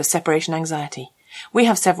out there for separation anxiety. We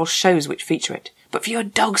have several shows which feature it, but for your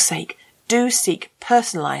dog's sake, do seek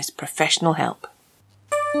personalised professional help.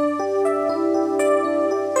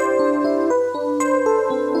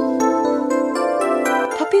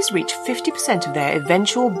 Puppies reach 50% of their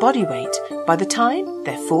eventual body weight by the time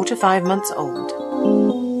they're 4 to 5 months old.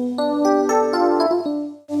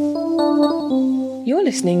 You're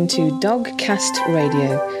listening to Dogcast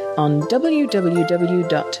Radio on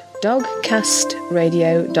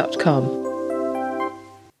www.dogcastradio.com.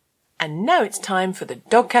 And now it's time for the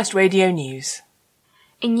Dogcast Radio News.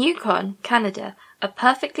 In Yukon, Canada, a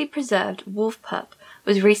perfectly preserved wolf pup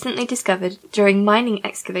was recently discovered during mining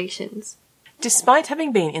excavations. Despite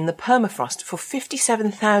having been in the permafrost for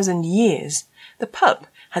 57,000 years, the pup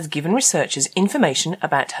has given researchers information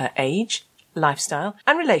about her age, lifestyle,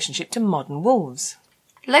 and relationship to modern wolves.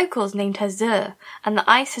 Locals named her Zur, and the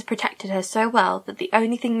ice has protected her so well that the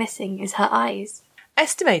only thing missing is her eyes.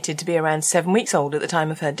 Estimated to be around 7 weeks old at the time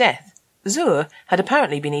of her death, Zur had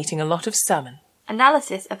apparently been eating a lot of salmon.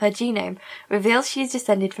 Analysis of her genome reveals she is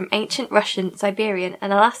descended from ancient Russian, Siberian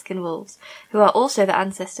and Alaskan wolves, who are also the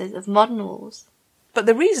ancestors of modern wolves. But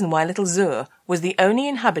the reason why little Zur was the only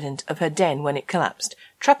inhabitant of her den when it collapsed,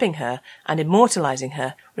 trapping her and immortalising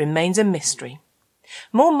her, remains a mystery.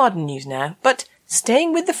 More modern news now, but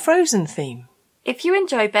staying with the Frozen theme. If you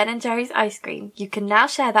enjoy Ben & Jerry's ice cream, you can now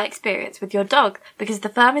share that experience with your dog, because the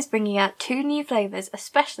firm is bringing out 2 new flavours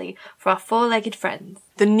especially for our 4-legged friends.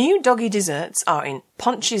 The new doggy desserts are in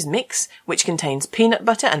Ponch's Mix, which contains peanut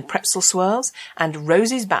butter and pretzel swirls, and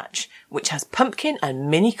Rosie's Batch, which has pumpkin and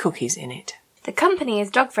mini cookies in it. The company is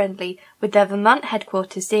dog-friendly, with their Vermont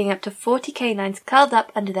headquarters seeing up to 40 canines curled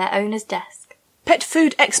up under their owner's desk. Pet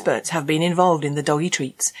food experts have been involved in the doggy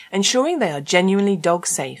treats, ensuring they are genuinely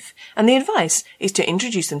dog-safe, and the advice is to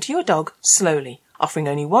introduce them to your dog slowly, offering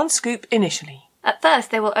only 1 scoop initially. At first,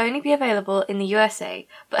 they will only be available in the USA,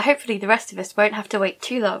 but hopefully the rest of us won't have to wait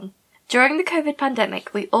too long. During the COVID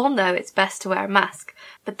pandemic, we all know it's best to wear a mask,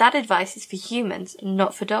 but that advice is for humans,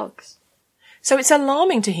 not for dogs. So it's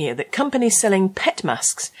alarming to hear that companies selling pet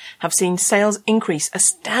masks have seen sales increase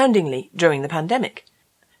astoundingly during the pandemic.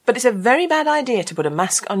 But it's a very bad idea to put a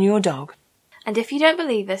mask on your dog. And if you don't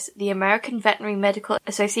believe us, the American Veterinary Medical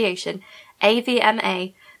Association,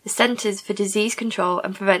 AVMA, The Centres for Disease Control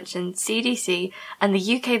and Prevention, CDC, and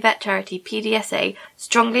the UK vet charity PDSA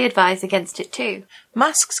strongly advise against it too.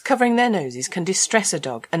 Masks covering their noses can distress a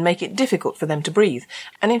dog and make it difficult for them to breathe.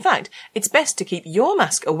 And in fact, it's best to keep your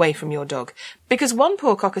mask away from your dog, because one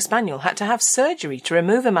poor Cocker Spaniel had to have surgery to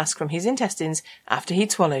remove a mask from his intestines after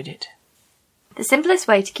he'd swallowed it. The simplest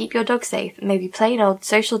way to keep your dog safe may be plain old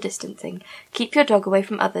social distancing. Keep your dog away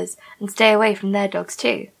from others and stay away from their dogs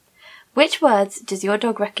too. Which words does your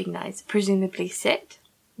dog recognise? Presumably sit,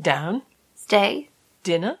 Down, stay,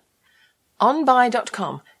 dinner.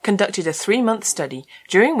 OnBuy.com conducted a 3-month study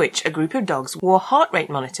during which a group of dogs wore heart rate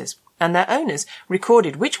monitors, and their owners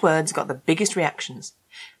recorded which words got the biggest reactions.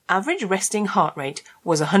 Average resting heart rate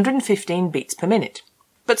was 115 beats per minute,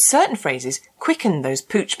 but certain phrases quickened those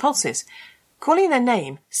pooch pulses. Calling their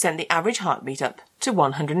name sent the average heartbeat up to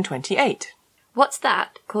 128. What's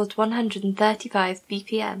that? Caused 135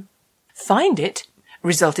 BPM. Find it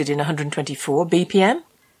resulted in 124 BPM.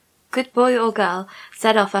 Good boy or girl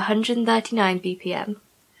set off 139 BPM.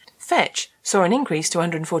 Fetch saw an increase to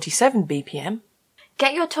 147 BPM.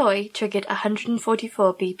 Get your toy triggered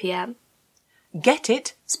 144 BPM. Get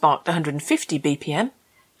it sparked 150 BPM.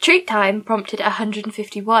 Treat time prompted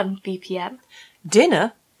 151 BPM.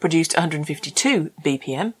 Dinner produced 152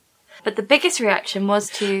 BPM. But the biggest reaction was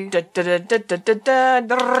to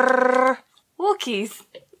walkies,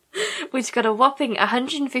 which got a whopping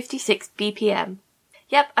 156 BPM.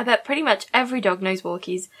 Yep, I bet pretty much every dog knows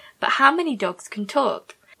walkies, but how many dogs can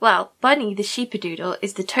talk? Well, Bunny the sheepadoodle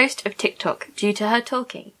is the toast of TikTok due to her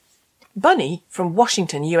talking. Bunny from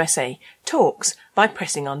Washington, USA, talks by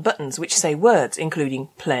pressing on buttons which say words including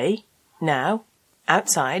play, now,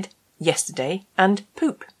 outside, yesterday, and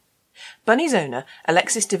poop. Bunny's owner,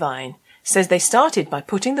 Alexis Devine, says they started by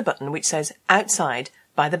putting the button which says outside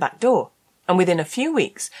by the back door, and within a few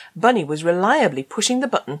weeks, Bunny was reliably pushing the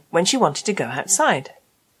button when she wanted to go outside.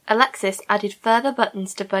 Alexis added further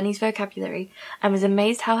buttons to Bunny's vocabulary and was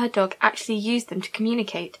amazed how her dog actually used them to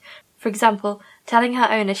communicate. For example, telling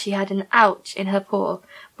her owner she had an ouch in her paw,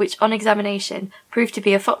 which on examination proved to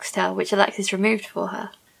be a foxtail which Alexis removed for her.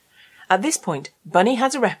 At this point, Bunny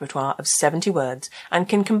has a repertoire of 70 words and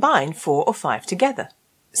can combine 4 or 5 together.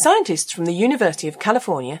 Scientists from the University of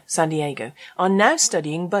California, San Diego, are now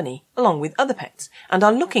studying Bunny along with other pets and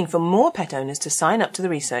are looking for more pet owners to sign up to the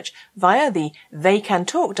research via the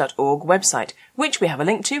theycantalk.org website, which we have a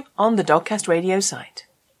link to on the Dogcast Radio site.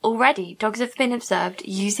 Already, dogs have been observed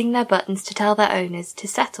using their buttons to tell their owners to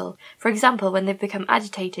settle, for example when they've become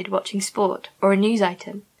agitated watching sport or a news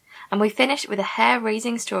item. And we finish with a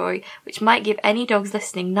hair-raising story which might give any dogs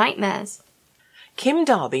listening nightmares. Kim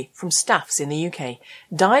Darby from Staffs in the UK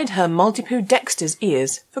dyed her Maltipoo Dexter's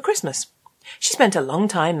ears for Christmas. She spent a long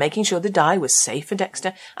time making sure the dye was safe for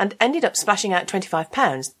Dexter and ended up splashing out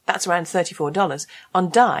 £25, that's around $34, on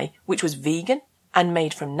dye which was vegan and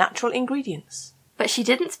made from natural ingredients. But she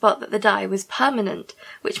didn't spot that the dye was permanent,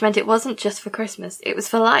 which meant it wasn't just for Christmas, it was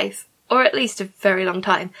for life. Or at least a very long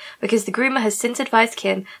time, because the groomer has since advised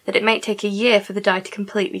Kim that it may take a year for the dye to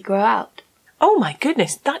completely grow out. Oh my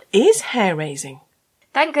goodness, that is hair-raising.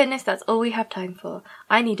 Thank goodness that's all we have time for.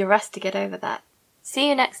 I need a rest to get over that. See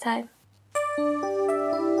you next time.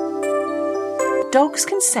 Dogs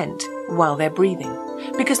can scent while they're breathing,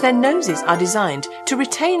 because their noses are designed to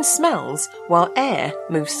retain smells while air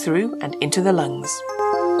moves through and into the lungs.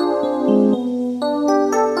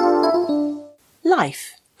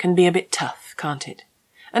 Life can be a bit tough, can't it?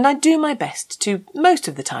 And I do my best to, most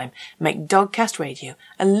of the time, make Dogcast Radio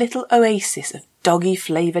a little oasis of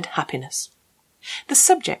doggy-flavoured happiness. The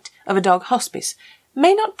subject of a dog hospice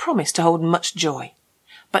may not promise to hold much joy,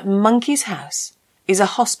 but Monkey's House is a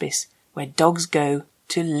hospice where dogs go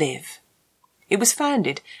to live. It was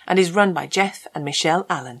founded and is run by Jeff and Michelle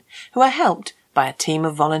Allen, who are helped by a team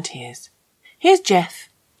of volunteers. Here's Jeff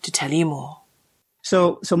to tell you more.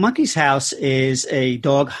 So Monkey's House is a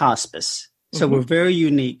dog hospice. So we're very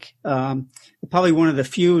unique. Probably one of the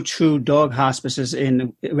few true dog hospices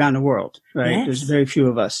around the world, right? Yes. There's very few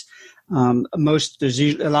of us. There's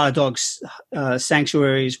a lot of dogs,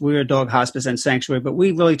 sanctuaries. We're a dog hospice and sanctuary, but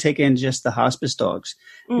we really take in just the hospice dogs.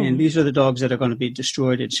 And these are the dogs that are going to be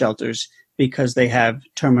destroyed in shelters because they have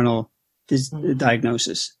terminal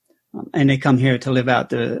diagnosis. And they come here to live out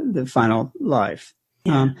the final life.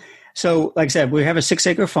 Yeah. So like I said, we have a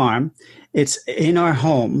 6-acre farm. It's in our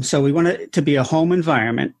home. So we want it to be a home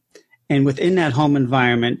environment. And within that home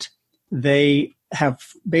environment, they have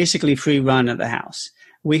basically free run of the house.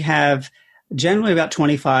 We have generally about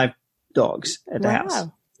 25 dogs at the house.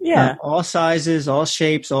 Yeah. All sizes, all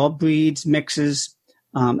shapes, all breeds, mixes.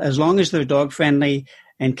 As long as they're dog friendly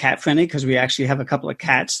and cat friendly because we actually have a couple of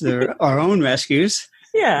cats. They're our own rescues.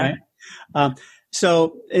 Yeah. Right?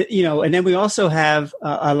 So, and then we also have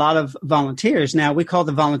a lot of volunteers. Now we call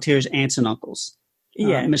the volunteers aunts and uncles.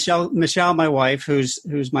 Yeah. Michelle, my wife, who's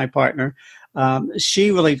my partner,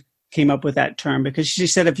 she really came up with that term because she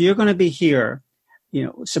said, if you're going to be here,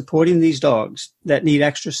 supporting these dogs that need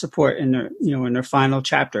extra support in their final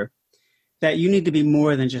chapter, that you need to be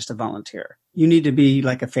more than just a volunteer. You need to be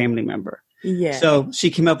like a family member. Yeah. So she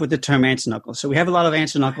came up with the term aunts and uncles. So we have a lot of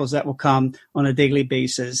aunts and uncles that will come on a daily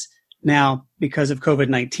basis. Now, because of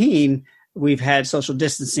COVID-19, we've had social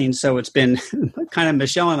distancing. So it's been kind of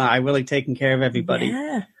Michelle and I really taking care of everybody.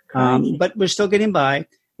 Yeah. But we're still getting by.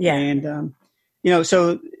 Yeah. And,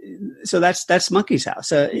 so that's Monkey's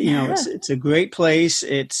House. It's a great place.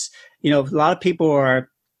 It's, a lot of people are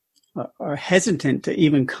hesitant to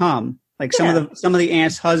even come. Like some of the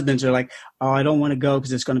aunts' husbands are like, oh, I don't want to go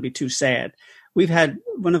because it's going to be too sad. We've had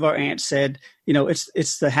one of our aunts said,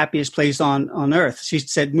 it's the happiest place on earth. She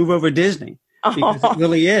said, move over to Disney because it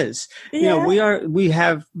really is. Yeah. We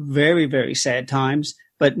have very, very sad times,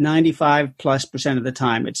 but 95+% of the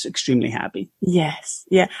time it's extremely happy. Yes.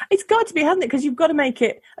 Yeah. It's got to be, hasn't it? Because you've got to make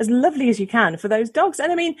it as lovely as you can for those dogs.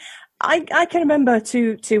 And I mean, I can remember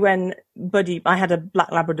to when Buddy, I had a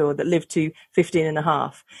black Labrador that lived to 15 and a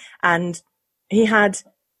half, and he had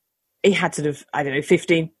sort of,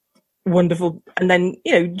 15 wonderful, and then,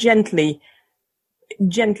 gently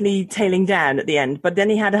tailing down at the end. But then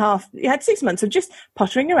he had 6 months of just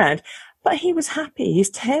pottering around, but he was happy. His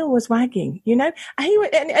tail was wagging, and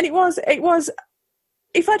it was,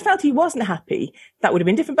 if I'd felt he wasn't happy, that would have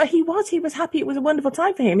been different. But he was happy. It was a wonderful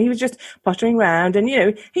time for him. He was just pottering around, and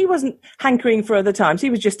he wasn't hankering for other times. He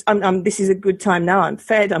was just, this is a good time now. I'm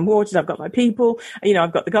fed, I'm watered, I've got my people,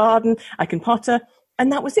 I've got the garden, I can potter,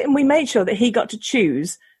 and that was it. And we made sure that he got to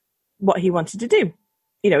choose what he wanted to do,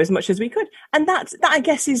 as much as we could. And that I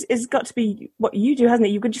guess is got to be what you do, hasn't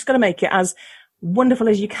it? You've just got to make it as wonderful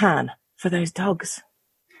as you can for those dogs.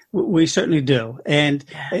 We certainly do. And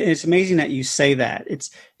it's amazing that you say that.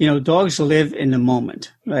 It's, dogs live in the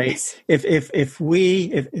moment, right? Yes.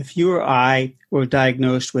 If you or I were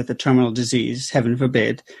diagnosed with a terminal disease, heaven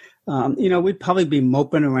forbid, we'd probably be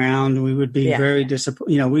moping around. We would be very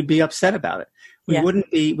disappointed. We'd be upset about it. We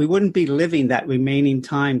wouldn't be living that remaining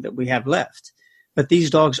time that we have left. But these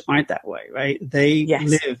dogs aren't that way, right? They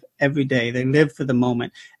live every day. They live for the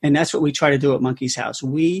moment. And that's what we try to do at Monkey's House.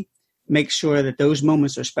 We make sure that those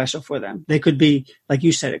moments are special for them. They could be, like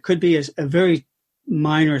you said, it could be a very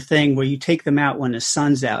minor thing where you take them out when the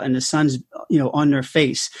sun's out and the sun's, on their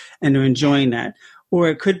face and they're enjoying that. Or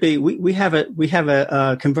it could be, we have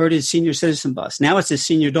a converted senior citizen bus. Now it's a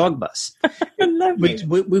senior dog bus. I love it.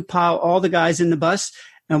 We pile all the guys in the bus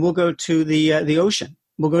and we'll go to the ocean.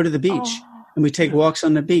 We'll go to the beach. And we take walks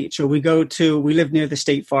on the beach, or we live near the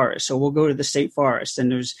state forest. So we'll go to the state forest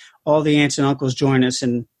and there's all the aunts and uncles join us,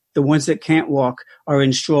 and the ones that can't walk are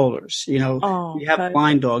in strollers. We have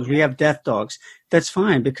blind dogs. We have deaf dogs. That's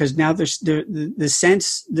fine because now there's the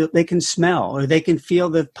sense that they can smell or they can feel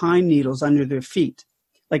the pine needles under their feet,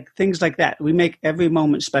 like things like that. We make every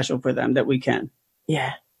moment special for them that we can.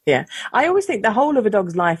 Yeah. Yeah. I always think the whole of a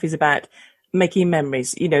dog's life is about making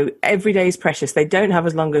memories. Every day is precious. They don't have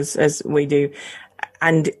as long as we do.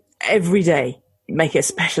 And every day, make it as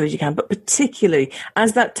special as you can, but particularly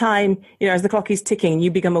as that time, as the clock is ticking,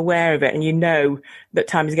 you become aware of it and you know that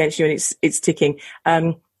time is against you and it's ticking.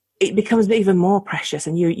 It becomes even more precious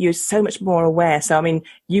and you're so much more aware. So,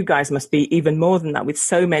 you guys must be even more than that with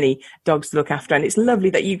so many dogs to look after. And it's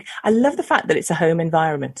lovely that I love the fact that it's a home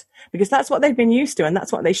environment because that's what they've been used to and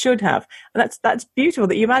that's what they should have. And that's beautiful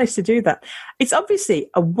that you managed to do that. It's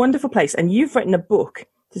obviously a wonderful place and you've written a book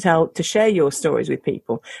to share your stories with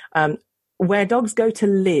people. Where dogs go to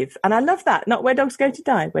live. And I love that. Not where dogs go to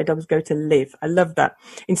die, where dogs go to live. I love that.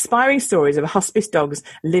 Inspiring stories of hospice dogs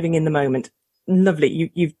living in the moment.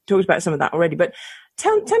 Lovely. You've talked about some of that already, but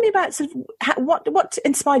tell me about sort of what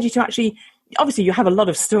inspired you to actually, obviously you have a lot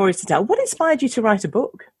of stories to tell. What inspired you to write a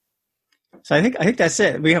book? So I think that's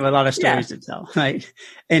it. We have a lot of stories to tell, right?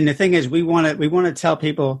 And the thing is, we want to tell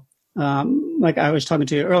people, like I was talking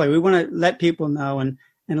to you earlier, we want to let people know and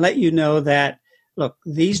let you know that, look,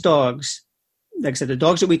 these dogs, like I said, the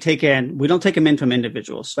dogs that we take in, we don't take them in from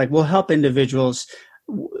individuals. Like we'll help individuals,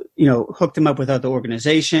 hook them up with other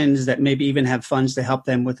organizations that maybe even have funds to help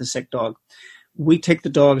them with a sick dog. We take the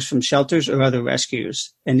dogs from shelters or other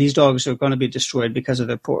rescues, and these dogs are going to be destroyed because of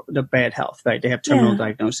their bad health, right? They have terminal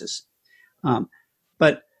diagnosis.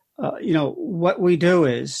 But what we do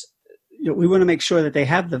is we want to make sure that they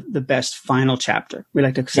have the best final chapter. We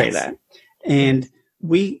like to say that. And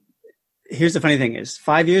here's the funny thing is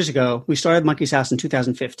 5 years ago, we started Monkey's House in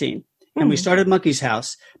 2015. And we started Monkey's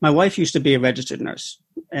House. My wife used to be a registered nurse.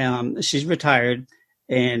 She's retired.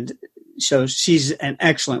 And so she's an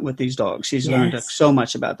excellent with these dogs. She's learned so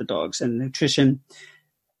much about the dogs and nutrition.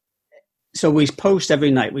 So we post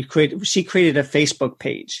every night. She created a Facebook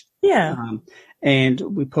page. Yeah. And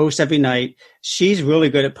we post every night. She's really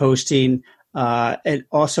good at posting and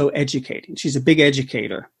also educating. She's a big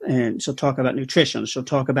educator, and she'll talk about nutrition. She'll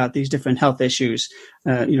talk about these different health issues.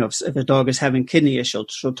 If a dog is having kidney issues,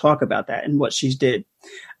 she'll talk about that and what she's did.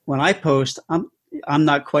 When I post, I'm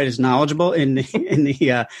not quite as knowledgeable in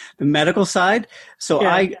the medical side, so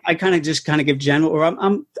I kind of give general, or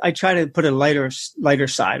I try to put a lighter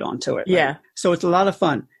side onto it. Yeah. Right? So it's a lot of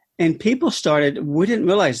fun, and people started. We didn't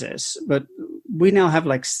realize this, but we now have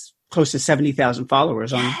like close to 70,000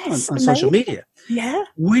 followers on social media. Yeah.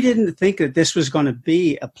 We didn't think that this was going to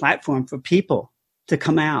be a platform for people to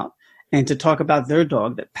come out and to talk about their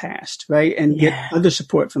dog that passed, right? And get other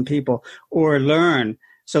support from people or learn.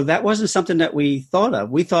 So that wasn't something that we thought of.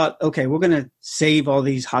 We thought, okay, we're going to save all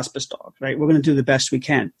these hospice dogs, right? We're going to do the best we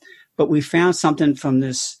can. But we found something from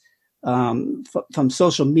this, from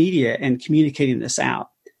social media and communicating this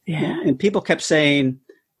out. Yeah. And people kept saying,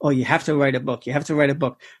 oh, you have to write a book. You have to write a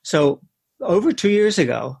book. So over 2 years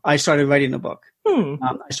ago, I started writing a book.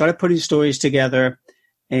 I started putting stories together,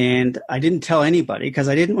 and I didn't tell anybody because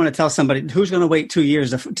I didn't want to tell somebody who's going to wait 2 years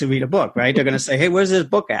to read a book, right? They're going to say, hey, where's this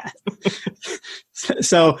book at?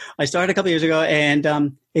 So I started a couple of years ago,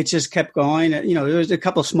 and it just kept going. There was a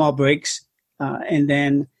couple of small breaks,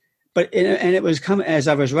 and it was coming as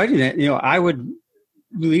I was writing it. I would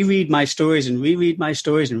reread my stories and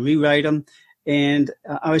rewrite them. And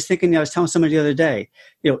I was telling somebody the other day,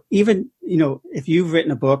 even if you've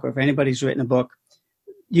written a book or if anybody's written a book,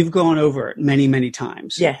 you've gone over it many, many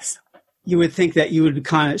times. Yes. You would think that you would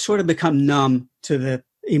sort of become numb to the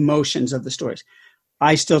emotions of the stories.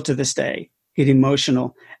 I still to this day get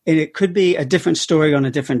emotional, and it could be a different story on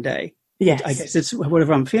a different day. Yes. I guess it's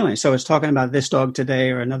whatever I'm feeling. So it's talking about this dog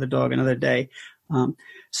today or another dog another day.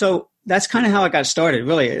 So that's kind of how I got started.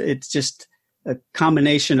 Really, it's just a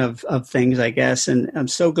combination of things, I guess. And I'm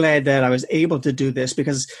so glad that I was able to do this,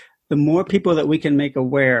 because the more people that we can make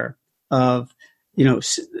aware of,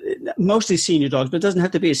 mostly senior dogs, but it doesn't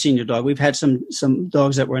have to be a senior dog. We've had some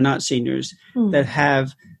dogs that were not seniors that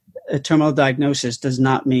have a terminal diagnosis does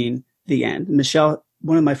not mean the end. Michelle,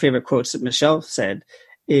 one of my favorite quotes that Michelle said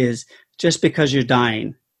is, just because you're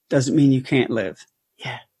dying doesn't mean you can't live.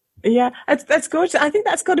 Yeah. Yeah, that's gorgeous. I think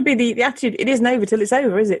that's got to be the attitude. It isn't over till it's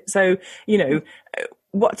over, is it? So,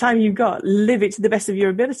 what time you've got, live it to the best of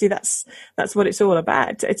your ability. That's what it's all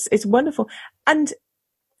about. It's wonderful. And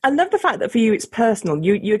I love the fact that for you, it's personal.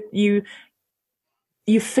 You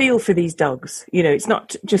feel for these dogs. It's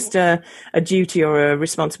not just a duty or a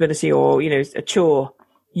responsibility or, a chore.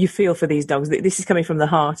 You feel for these dogs. This is coming from the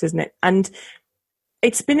heart, isn't it? And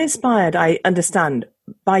it's been inspired, I understand,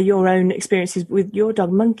 by your own experiences with your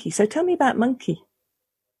dog, Monkey. So tell me about Monkey.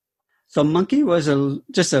 So Monkey was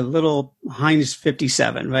just a little Heinz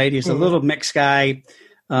 57, right? He's a little mixed guy,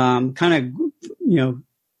 kind of,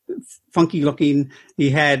 funky looking. He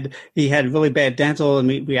had really bad dental,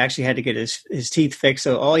 and we actually had to get his teeth fixed.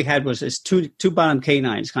 So all he had was his two bottom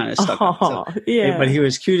canines kind of stuck up. So, but he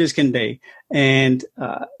was cute as can be. And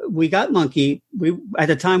we got Monkey. At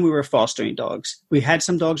the time we were fostering dogs. We had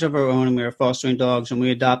some dogs of our own, and we were fostering dogs, and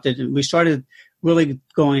we adopted, and we started really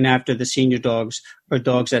going after the senior dogs or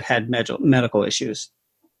dogs that had medical issues.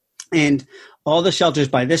 And all the shelters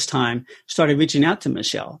by this time started reaching out to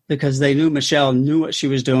Michelle because they knew Michelle knew what she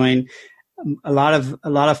was doing. A lot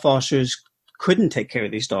of fosters couldn't take care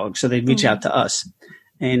of these dogs, so they'd reach out to us.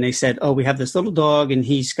 And they said, oh, we have this little dog, and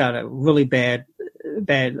he's got a really bad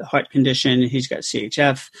heart condition. He's got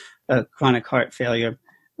CHF, chronic heart failure.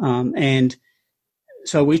 And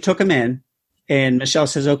so we took him in, and Michelle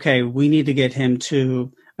says, okay, we need to get him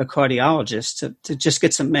to a cardiologist to just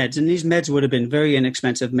get some meds. And these meds would have been very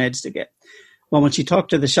inexpensive meds to get. Well, when she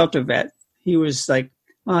talked to the shelter vet, he was like,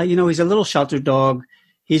 he's a little shelter dog.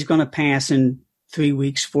 He's going to pass in 3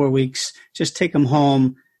 weeks, 4 weeks. Just take him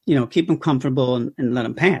home, keep him comfortable and let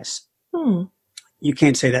him pass. You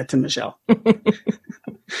can't say that to Michelle. Good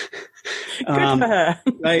for her.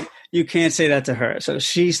 Right? You can't say that to her. So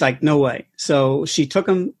she's like, no way. So she took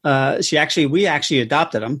him. We actually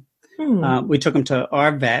adopted him. We took him to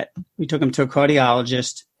our vet. We took him to a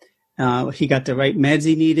cardiologist. He got the right meds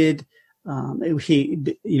he needed.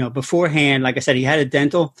 Beforehand, like I said, he had a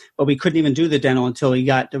dental, but we couldn't even do the dental until he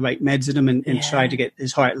got the right meds in him and tried to get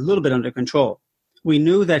his heart a little bit under control. We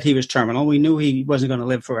knew that he was terminal. We knew he wasn't going to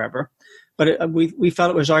live forever, But we felt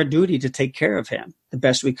it was our duty to take care of him the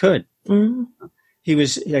best we could. Mm-hmm. He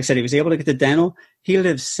was, like I said, he was able to get the dental. He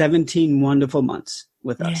lived 17 wonderful months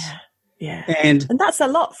with us. Yeah. And that's a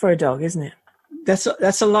lot for a dog, isn't it? That's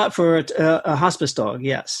a lot for a hospice dog.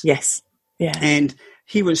 Yes. Yes. Yeah. And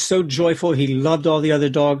he was so joyful. He loved all the other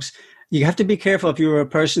dogs. You have to be careful if you were a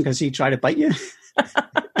person because he'd try to bite you.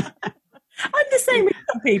 I'm the same with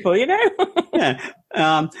some people, you know. Yeah.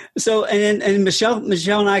 So and Michelle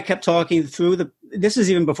and I kept talking through this is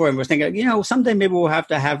even before we were thinking, someday maybe we'll have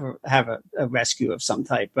to have a rescue of some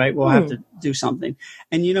type, right? We'll have to do something.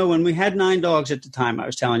 And when we had 9 dogs at the time, I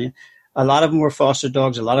was telling you, a lot of them were foster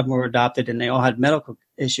dogs, a lot of them were adopted, and they all had medical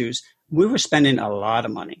issues. We were spending a lot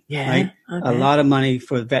of money, right? Okay. A lot of money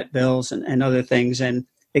for vet bills and other things. And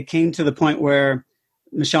it came to the point where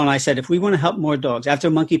Michelle and I said, if we want to help more dogs, after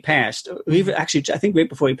Monkey passed, or even actually, I think right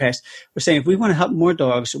before he passed, we're saying if we want to help more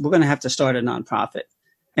dogs, we're going to have to start a nonprofit.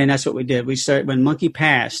 And that's what we did. We started when Monkey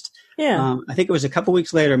passed. Yeah. I think it was a couple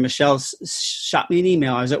weeks later, Michelle shot me an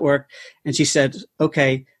email. I was at work and she said,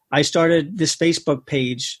 okay, I started this Facebook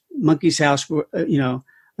page, Monkey's House,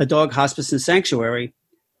 a dog hospice and sanctuary,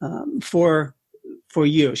 for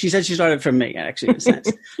you. She said she started for me, actually, in a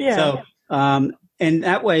sense. Yeah. So, and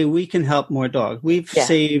that way we can help more dogs. We've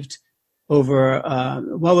saved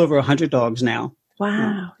well over 100 dogs now.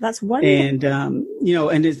 Wow, that's wonderful.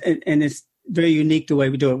 And it's very unique the way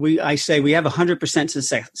we do it. I say we have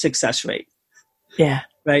 100% success rate. Yeah.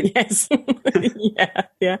 Right. Yes.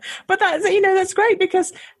 Yeah. But that's great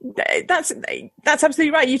because that's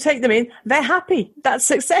absolutely right. You take them in, they're happy. That's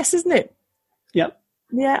success, isn't it? Yep.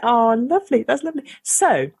 Yeah. Oh, lovely. That's lovely.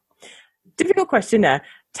 So, difficult question now.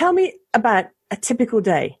 Tell me about a typical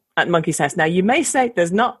day at Monkey's House. Now, you may say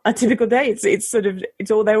there's not a typical day.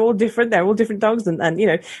 They're all different. They're all different dogs, and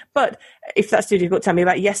but if that's too difficult, tell me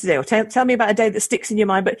about yesterday, or tell me about a day that sticks in your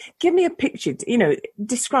mind. But give me a picture.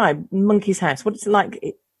 Describe Monkey's House. What it's like,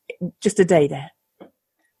 just a day there.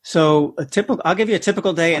 So I'll give you a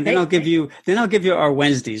typical day, and then I'll give you our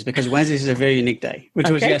Wednesdays, because Wednesdays is a very unique day, which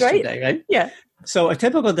was yesterday, great. Right? Yeah. So a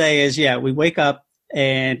typical day is we wake up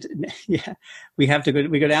and we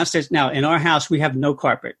go downstairs. Now in our house we have no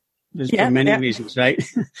carpet. For many reasons, right?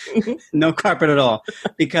 No carpet at all,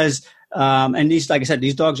 because and these, like I said,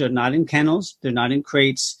 these dogs are not in kennels, they're not in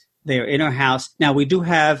crates, they are in our house. Now we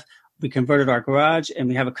converted our garage, and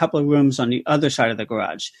we have a couple of rooms on the other side of the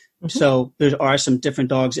garage. Mm-hmm. So there are some different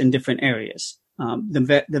dogs in different areas.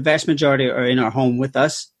 The vast majority are in our home with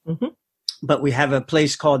us, but we have a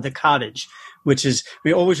place called the Cottage, which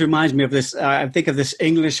always reminds me of this. I think of this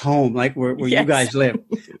English home, like where you guys live.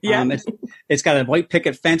 It's got a white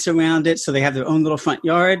picket fence around it, so they have their own little front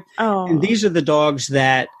yard. Oh. And these are the dogs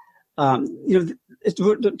that,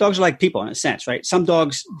 dogs are like people in a sense, right? Some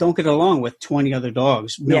dogs don't get along with 20 other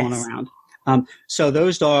dogs milling around. So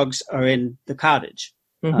those dogs are in the Cottage.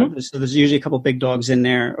 So there's usually a couple big dogs in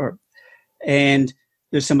there, and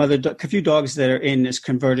there's some a few dogs that are in this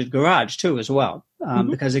converted garage too, as well.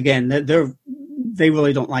 Because again, they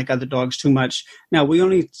really don't like other dogs too much. Now we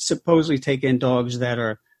only supposedly take in dogs that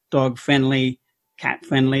are dog friendly, cat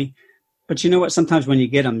friendly, but you know what? Sometimes when you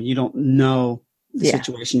get them, you don't know the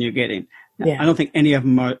situation you're getting. Now, I don't think any of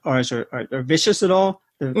them are vicious at all.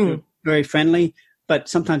 They're very friendly, but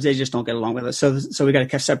sometimes they just don't get along with us. So we got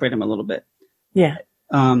to separate them a little bit. Yeah.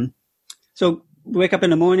 So we wake up in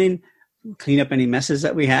the morning, clean up any messes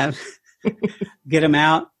that we have, get them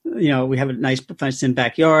out. We have a nice fenced-in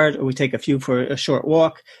backyard, or we take a few for a short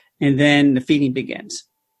walk, and then the feeding begins.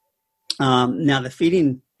 Now the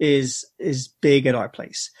feeding is big at our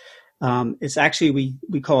place. It's actually,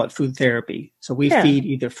 we call it food therapy. So we feed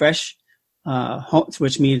either fresh,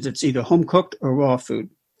 which means it's either home cooked or raw food.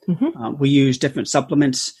 We use different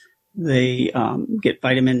supplements. They get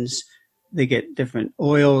vitamins. They get different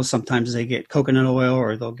oils. Sometimes they get coconut oil,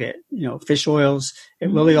 or they'll get, fish oils. It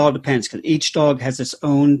really all depends, because each dog has its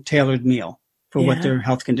own tailored meal for what their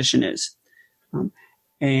health condition is.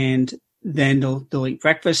 And then they'll eat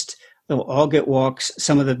breakfast. They'll all get walks.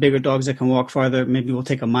 Some of the bigger dogs that can walk farther, maybe we'll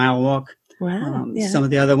take a mile walk. Wow. Some of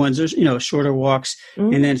the other ones are, shorter walks.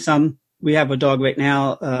 And then some, we have a dog right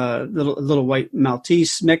now, a little white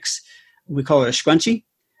Maltese mix. We call her a Scrunchie.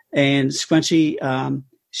 And Scrunchie,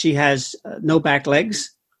 she has no back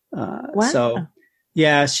legs. Wow. So,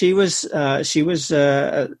 she was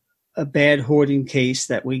a bad hoarding case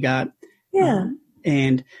that we got. Yeah.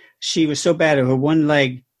 And she was so bad, her one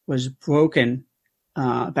leg was broken,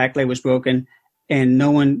 back leg was broken, and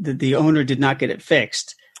the owner did not get it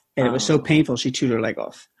fixed. And it was so painful, she chewed her leg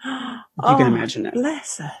off. If you can imagine that.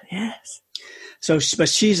 Bless her, yes. So, but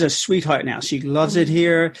she's a sweetheart now. She loves it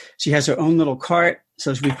here. She has her own little cart.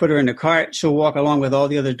 So as we put her in the cart, she'll walk along with all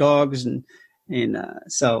the other dogs, and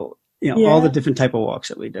so all the different type of walks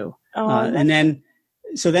that we do. And then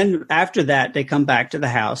after that, they come back to the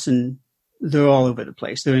house, and they're all over the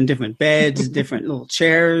place. They're in different beds, different little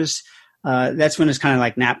chairs. That's when it's kind of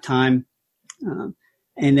like nap time.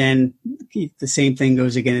 And then the same thing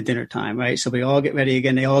goes again at dinner time, right? So we all get ready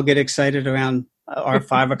again. They all get excited around our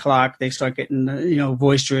 5 o'clock. They start getting,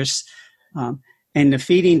 boisterous. And the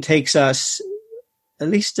feeding takes us at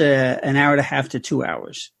least an hour and a half to 2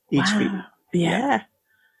 hours each feeding. Yeah.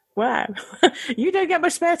 Wow. You don't get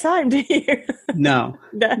much spare time, do you? No.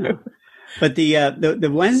 But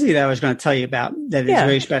the Wednesday that I was going to tell you about that is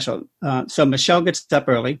very special. So Michelle gets up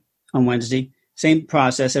early on Wednesday. Same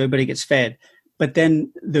process. Everybody gets fed. But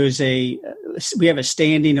then we have a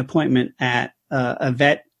standing appointment at a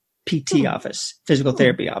vet PT office, physical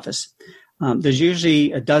therapy office. There's usually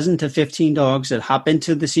 12 to 15 dogs that hop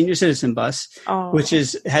into the senior citizen bus, which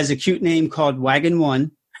has a cute name called Wagon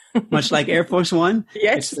One, much like Air Force One.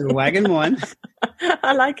 Yes. It's the Wagon One.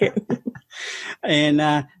 I like it.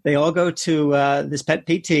 And they all go to this pet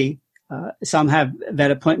PT. Some have vet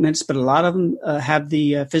appointments, but a lot of them have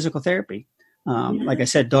the physical therapy. Like I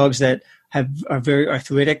said, dogs that are very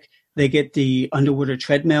arthritic, they get the underwater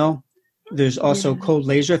treadmill. There's also cold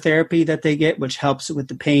laser therapy that they get, which helps with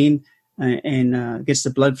the pain and gets the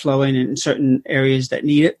blood flowing in certain areas that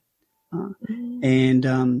need it.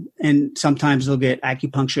 And sometimes they'll get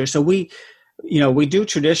acupuncture. So we do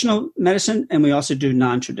traditional medicine, and we also do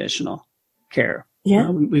non-traditional care. Yeah.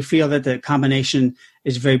 We feel that the combination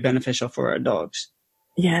is very beneficial for our dogs.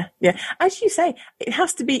 Yeah. As you say, it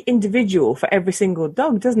has to be individual for every single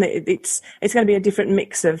dog, doesn't it? It's going to be a different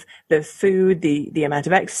mix of the food, the amount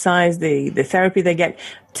of exercise, the therapy they get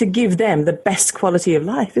to give them the best quality of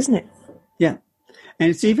life, isn't it? Yeah. And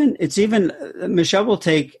it's even Michelle will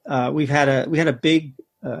take. We had a big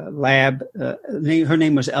lab. Her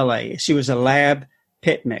name was LA. She was a lab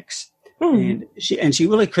pit mix. And she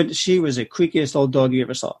really couldn't. She was the creakiest old dog you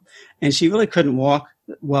ever saw, and she really couldn't walk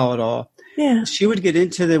well at all. Yeah, she would get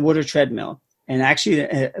into the water treadmill, and actually,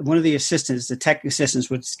 one of the assistants, the tech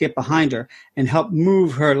assistants, would get behind her and help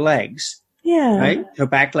move her legs. Yeah, right, her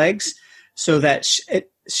back legs, so that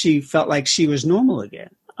she felt like she was normal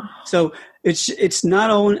again. Oh. So it's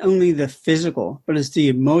not only the physical, but it's the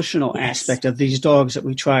emotional aspect of these dogs that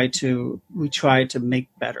we try to make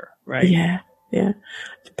better. Right. Yeah. Yeah,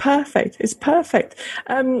 it's perfect. It's perfect.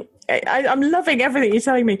 I'm loving everything you're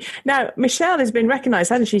telling me. Now, Michelle has been recognised,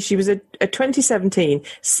 hasn't she? She was a 2017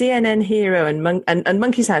 CNN hero, and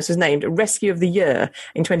Monkey's House was named Rescue of the Year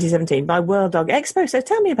in 2017 by World Dog Expo. So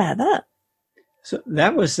tell me about that. So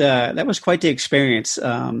that was quite the experience.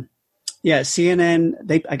 CNN,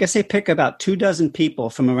 I guess they pick about 24 people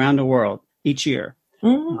from around the world each year.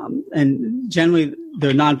 And generally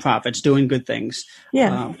they're nonprofits doing good things.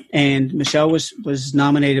 Yeah. And Michelle was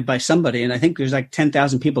nominated by somebody, and I think there's like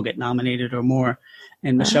 10,000 people get nominated or more.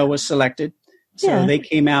 And Michelle was selected. So they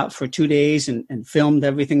came out for 2 days and filmed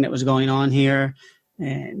everything that was going on here.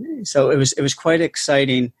 And so it was quite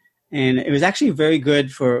exciting. And it was actually very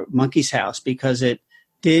good for Monkey's House because it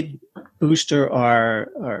did boost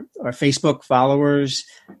our Facebook followers,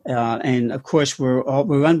 and of course we're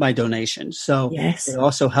run by donations, so it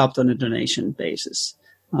also helped on a donation basis.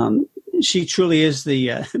 She truly is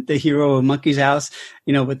the hero of Monkey's House,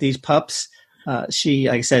 with these pups. She,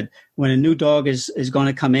 like I said, when a new dog is going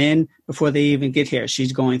to come in, before they even get here,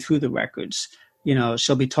 she's going through the records.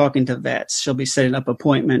 She'll be talking to vets. She'll be setting up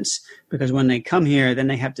appointments because when they come here, then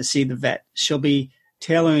they have to see the vet. She'll be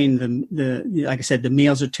tailoring like I said, the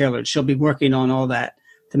meals are tailored. She'll be working on all that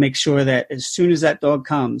to make sure that as soon as that dog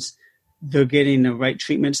comes, they're getting the right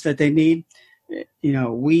treatments that they need.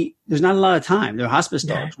 There's not a lot of time. They're hospice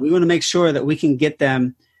dogs. We want to make sure that we can get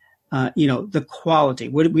them, the quality.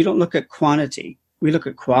 We don't look at quantity. We look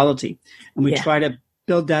at quality, and we try to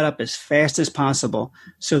build that up as fast as possible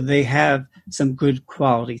so they have some good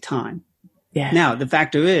quality time. Yeah. Now, the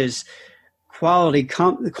factor is quantity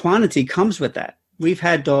comes with that. We've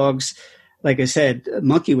had dogs, like I said,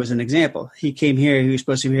 Monkey was an example. He came here, he was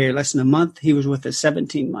supposed to be here less than a month. He was with us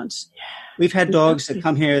 17 months. Yeah. We've had dogs that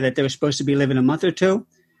come here that they were supposed to be living a month or two.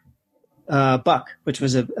 Buck, which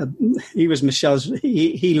was he was Michelle's,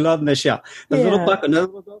 he loved Michelle. The little Buck, another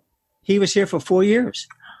little dog, he was here for 4 years.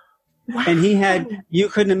 Wow. And you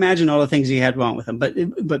couldn't imagine all the things he had wrong with him. But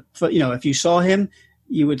if you saw him,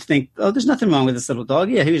 you would think, oh, there's nothing wrong with this little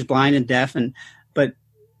dog. Yeah, he was blind and deaf, but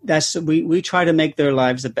we try to make their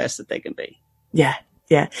lives the best that they can be. Yeah.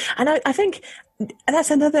 And I think that's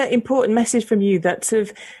another important message from you, that sort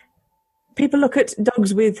of people look at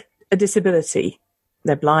dogs with a disability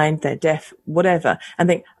they're blind, they're deaf, whatever, and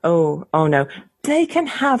think, oh no. They can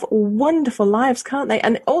have wonderful lives, can't they?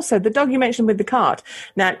 And also the dog you mentioned with the cart.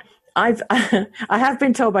 Now, I have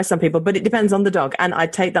been told by some people, but it depends on the dog, and I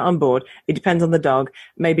take that on board. It depends on the dog.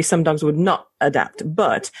 Maybe some dogs would not adapt,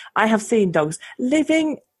 but I have seen dogs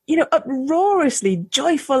living, uproariously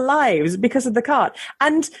joyful lives because of the cart.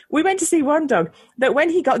 And we went to see one dog that when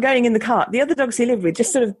he got going in the cart, the other dogs he lived with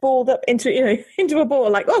just sort of balled up into a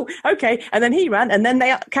ball, like, oh, okay. And then he ran, and then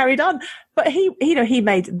they carried on. But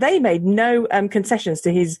they made no concessions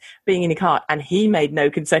to his being in a cart, and he made no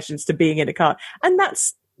concessions to being in a cart. And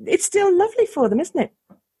it's still lovely for them, isn't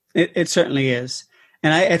it? It certainly is.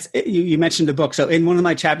 And you mentioned the book. So in one of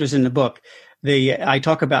my chapters in the book, I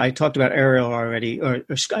talked about Ariel already, or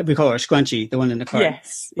we call her Scrunchy, the one in the car.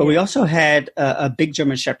 Yes. But we also had a big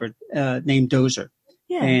German Shepherd named Dozer.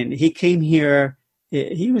 Yeah. And he came here.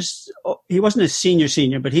 He wasn't a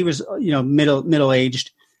senior, but he was middle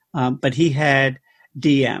aged. But he had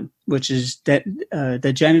DM, which is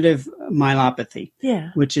degenerative myelopathy.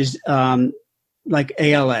 Yeah. Which is like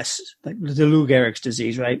ALS, like the Lou Gehrig's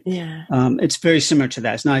disease, right? Yeah. It's very similar to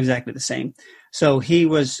that. It's not exactly the same. So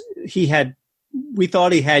we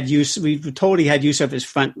thought he had use. We were told he had use of his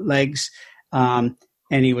front legs, and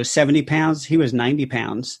he was 70 pounds. He was 90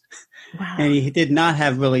 pounds. Wow. And he did not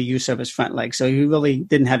have really use of his front legs. So he really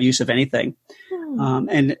didn't have use of anything.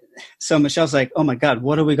 And so Michelle's like, oh my God,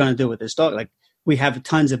 what are we going to do with this dog? Like, we have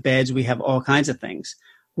tons of beds. We have all kinds of things.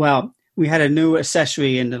 Well, we had a new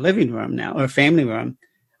accessory in the living room now, or family room.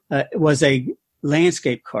 It was a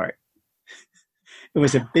landscape cart. It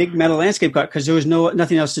was a big metal landscape cart because there was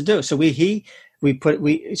nothing else to do. So she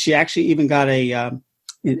actually even got a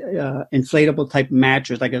inflatable type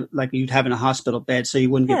mattress, like you'd have in a hospital bed, so you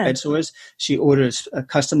wouldn't get bed sores. She ordered a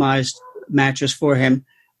customized mattress for him.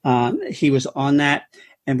 He was on that,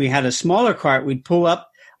 and we had a smaller cart. We'd pull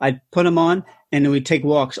up, I'd put him on, and then we'd take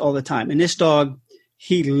walks all the time. And this dog,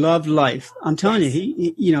 he loved life. I'm telling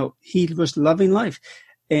you, he was loving life.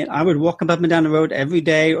 And I would walk him up and down the road every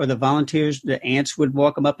day, or the volunteers, the ants would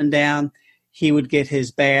walk him up and down. He would get his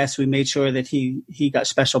baths. We made sure that he got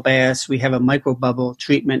special baths. We have a microbubble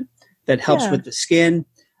treatment that helps with the skin.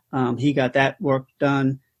 He got that work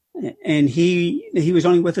done. And he was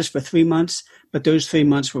only with us for 3 months, but those 3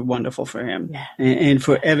 months were wonderful for him and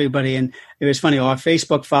for everybody. And it was funny. Our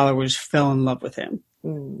Facebook followers fell in love with him.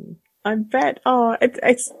 I bet. Oh,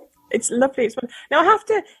 it's lovely. It's fun. Now I have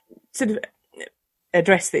to sort of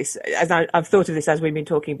address this, as I've thought of this as we've been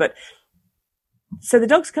talking, but so the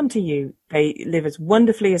dogs come to you, they live as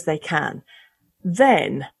wonderfully as they can.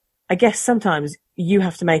 Then I guess sometimes you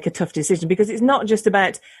have to make a tough decision, because it's not just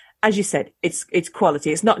about, as you said, it's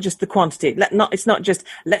quality. It's not just the quantity. It's not just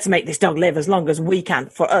let's make this dog live as long as we can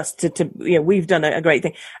for us to we've done a great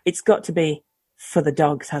thing. It's got to be for the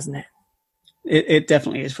dogs, hasn't it? It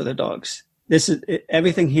definitely is for the dogs.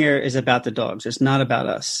 Everything here is about the dogs. It's not about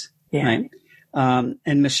us. Yeah. Right?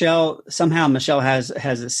 And Michelle has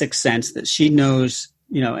a sixth sense that she knows,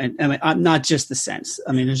 and I mean, not just the sense.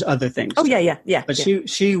 I mean, there's other things. Oh, yeah. But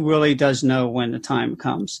she really does know when the time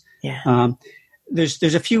comes. Yeah. There's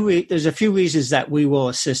a few reasons that we will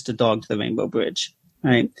assist a dog to the Rainbow Bridge,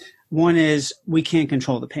 right? One is we can't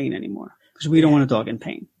control the pain anymore because we don't want a dog in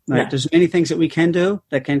pain, right? Yeah. There's many things that we can do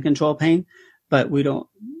that can control pain, but we don't.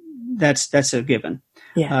 That's a given.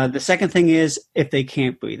 Yeah. The second thing is if they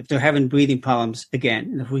can't breathe, if they're having breathing problems again,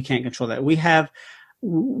 and if we can't control that, we have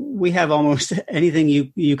almost anything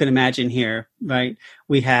you can imagine here, right?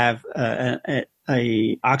 We have a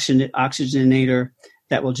oxygenator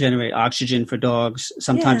that will generate oxygen for dogs.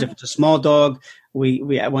 Sometimes if it's a small dog,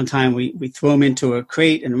 we at one time we threw them into a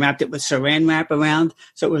crate and wrapped it with saran wrap around,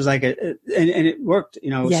 so it was like and it worked,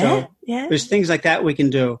 So there's things like that we can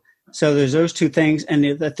do. So there's those two things,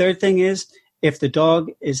 and the third thing is, if the dog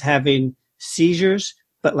is having seizures,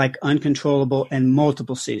 but like uncontrollable and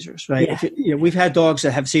multiple seizures, right? Yeah. We've had dogs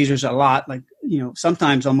that have seizures a lot, like,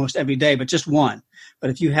 sometimes almost every day, but just one.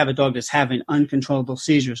 But if you have a dog that's having uncontrollable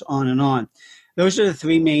seizures on and on, those are the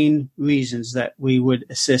three main reasons that we would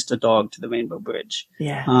assist a dog to the Rainbow Bridge.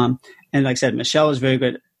 Yeah. And like I said, Michelle is very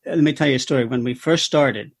good. Let me tell you a story. When we first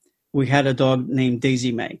started, we had a dog named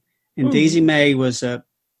Daisy May, and Daisy May was a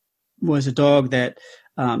dog that,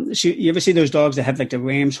 you ever see those dogs that have like the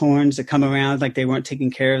ram's horns that come around like they weren't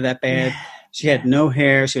taking care of that bad? Yeah. She had no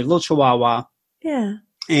hair. She was a little chihuahua. Yeah.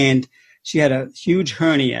 And she had a huge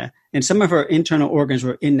hernia, and some of her internal organs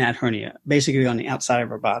were in that hernia, basically on the outside of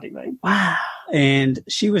her body, right? Wow. And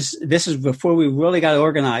this is before we really got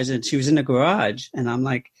organized, and she was in the garage, and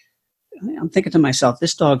I'm thinking to myself,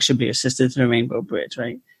 this dog should be assisted to the Rainbow Bridge,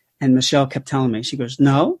 right? And Michelle kept telling me, she goes,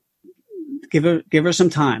 no, give her some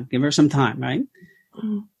time. Give her some time, right?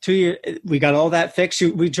 2 years, we got all that fixed.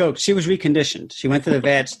 We joked. She was reconditioned. She went to the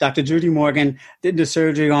vets. Dr. Judy Morgan did the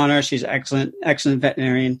surgery on her. She's excellent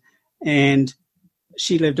veterinarian. And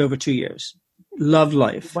she lived over 2 years. Loved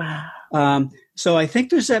life. Wow. So I think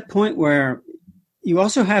there's that point where you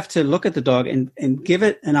also have to look at the dog and give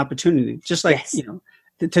it an opportunity, just like,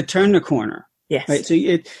 to turn the corner. Yes. Right. So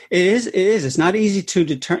it is. It's not easy to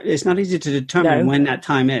determine when that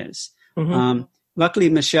time is. Mm-hmm. Luckily,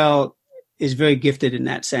 Michelle is very gifted in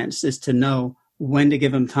that sense, is to know when to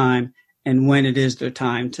give them time and when it is their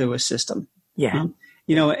time to assist them. Yeah.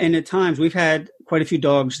 And at times we've had quite a few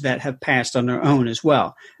dogs that have passed on their own as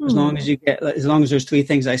well. As long as there's three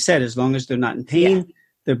things I said, as long as they're not in pain,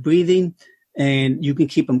 they're breathing, and you can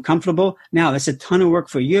keep them comfortable. Now that's a ton of work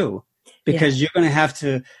for you, because you're going to have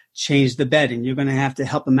to change the bedding. You're going to have to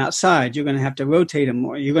help them outside. You're going to have to rotate them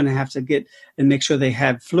more. You're going to have to get and make sure they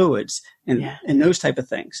have fluids and those type of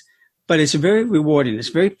things. But it's very rewarding. It's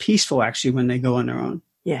very peaceful, actually, when they go on their own.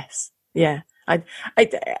 Yes. Yeah. I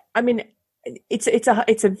mean, it's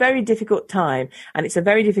a very difficult time, and it's a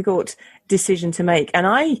very difficult decision to make. And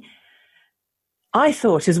I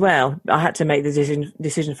thought as well, I had to make the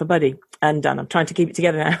decision for Buddy, and I'm trying to keep it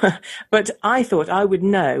together now. But I thought I would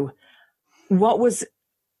know what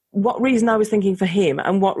reason I was thinking for him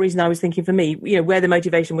and what reason I was thinking for me, where the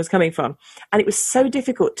motivation was coming from. And it was so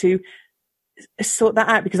difficult to sort that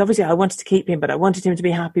out, because obviously I wanted to keep him, but I wanted him to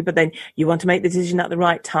be happy, but then you want to make the decision at the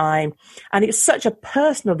right time. And it's such a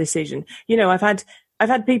personal decision. I've had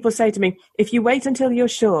people say to me, if you wait until you're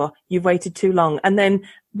sure, you've waited too long. And then,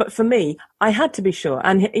 but for me, I had to be sure.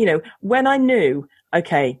 And, when I knew,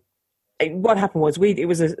 okay, what happened was it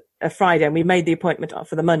was a Friday, and we made the appointment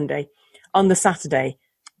for the Monday. On the Saturday,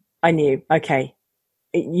 I knew, okay,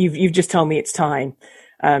 you've just told me it's time.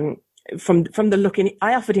 From the look in,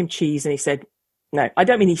 I offered him cheese and he said no. I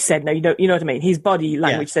don't mean he said no. You know what I mean. His body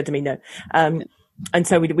language said to me no. And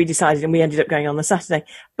so we decided, and we ended up going on the Saturday.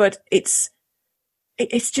 But it's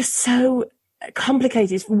just so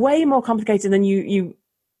complicated. It's way more complicated than you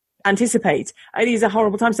anticipate. It is a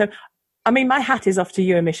horrible time. So, I mean, my hat is off to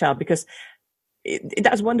you and Michelle, because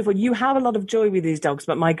that's wonderful. You have a lot of joy with these dogs,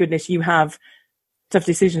 but my goodness, you have tough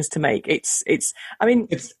decisions to make. It's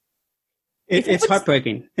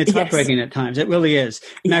heartbreaking. It's heartbreaking at times. It really is.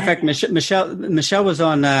 Matter of fact, Michelle was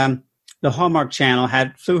on the Hallmark Channel.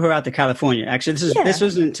 Flew her out to California. Actually, this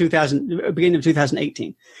was in beginning of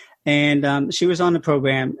 2018, and she was on the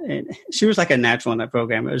program, and she was like a natural on that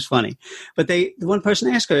program. It was funny, but the one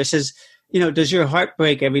person asked her, says, does your heart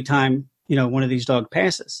break every time one of these dogs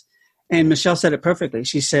passes? And Michelle said it perfectly.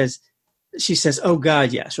 She says, oh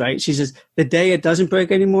God, yes, right? She says, the day it doesn't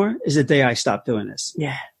break anymore is the day I stop doing this.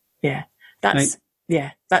 Yeah.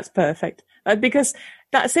 That's perfect. Because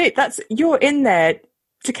that's it. You're in there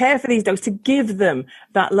to care for these dogs, to give them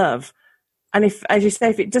that love. And if, as you say,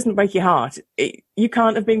 if it doesn't break your heart, you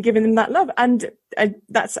can't have been giving them that love. And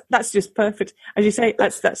that's just perfect. As you say,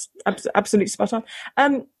 that's absolutely spot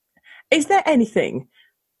on. Is there anything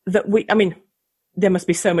that there must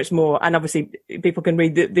be so much more, and obviously people can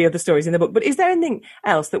read the other stories in the book, but is there anything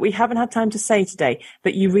else that we haven't had time to say today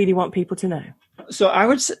that you really want people to know? So I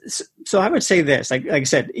would say this, like I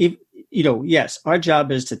said, yes, our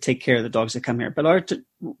job is to take care of the dogs that come here, but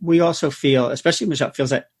we also feel, especially Michelle feels,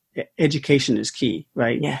 that education is key,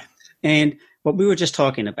 right? Yeah. And what we were just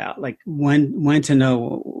talking about, like when to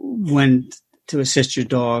know when to assist your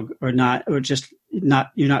dog or not, or just you're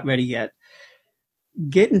not ready yet.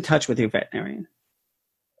 Get in touch with your veterinarian.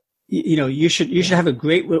 You should have a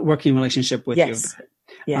great working relationship with your vet.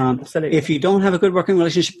 Yeah, absolutely. If you don't have a good working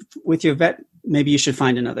relationship with your vet, maybe you should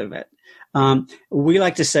find another vet. We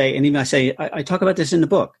like to say, and even I talk about this in the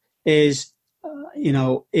book, is,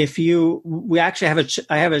 I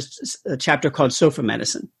have a chapter called Sofa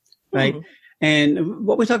Medicine, right? Mm. And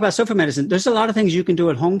what we talk about sofa medicine, there's a lot of things you can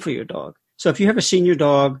do at home for your dog. So if you have a senior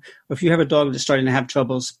dog, or if you have a dog that's starting to have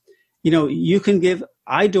troubles, you can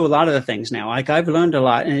I do a lot of the things now. Like, I've learned a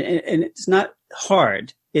lot, and it's not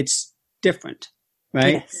hard. It's different,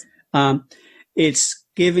 right? Yes. It's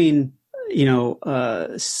giving,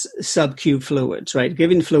 sub-Q fluids, right?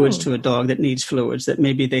 Giving fluids to a dog that needs fluids, that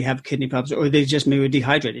maybe they have kidney problems, or they just maybe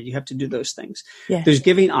dehydrated. You have to do those things. Yes. There's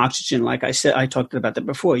giving oxygen. Like I said, I talked about that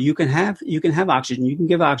before. You can have oxygen. You can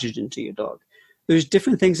give oxygen to your dog. There's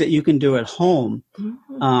different things that you can do at home,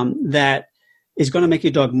 that is going to make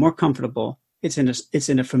your dog more comfortable. It's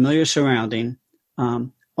in a familiar surrounding,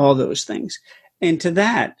 all those things. And to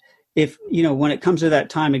that, if, when it comes to that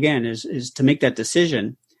time again, is to make that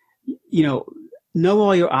decision, know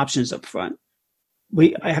all your options up front.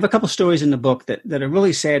 I have a couple stories in the book that are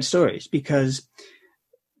really sad stories, because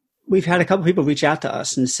we've had a couple people reach out to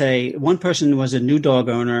us and say, one person was a new dog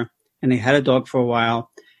owner and they had a dog for a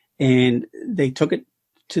while and they took it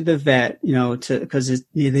to the vet, because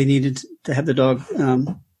they needed to have the dog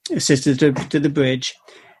assisted to the bridge,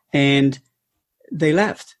 and they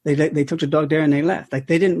left. They took the dog there and they left. Like,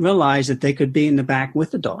 they didn't realize that they could be in the back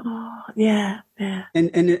with the dog. Oh, yeah. And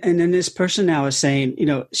then this person now is saying,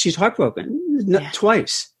 she's heartbroken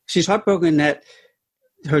twice. She's heartbroken that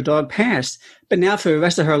her dog passed, but now for the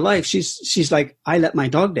rest of her life, she's like, I let my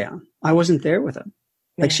dog down. I wasn't there with him.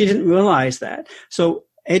 Like, she didn't realize that. So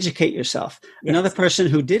educate yourself. Yes. Another person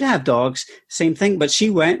who did have dogs, same thing, but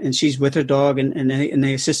she went and she's with her dog and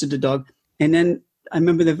they assisted the dog. And then I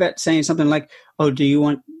remember the vet saying something like, oh, do you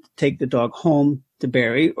want to take the dog home to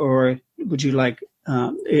bury, or would you like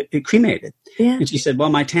it cremated? Yeah. And she said,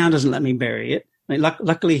 well, my town doesn't let me bury it.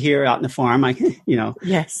 Luckily here out in the farm,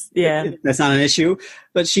 yes, yeah, that's not an issue.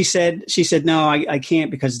 But she said, no, I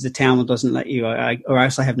can't, because the town doesn't let you, or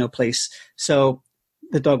else I have no place. So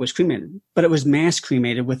the dog was cremated, but it was mass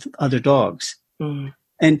cremated with other dogs. Mm.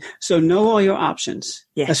 And so know all your options.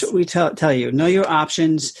 Yes. That's what we tell you. Know your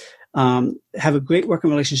options. Have a great working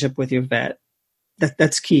relationship with your vet.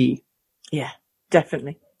 That's key. Yeah,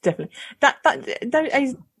 definitely. That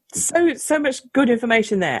is so much good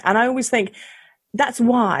information there. And I always think that's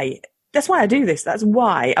why I do this. That's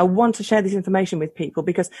why I want to share this information with people,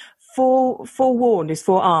 because forewarned is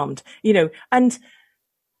forearmed, and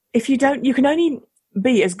if you don't, you can only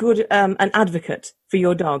be as good an advocate for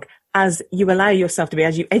your dog as you allow yourself to be,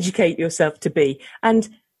 as you educate yourself to be. And,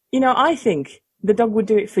 I think the dog would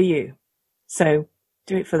do it for you. So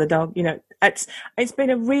do it for the dog.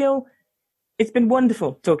 It's been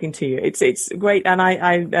wonderful talking to you. It's great. And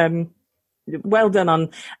I well done on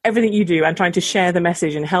everything you do and trying to share the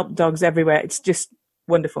message and help dogs everywhere. It's just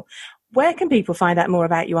wonderful. Where can people find out more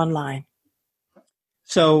about you online?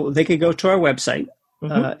 So they could go to our website.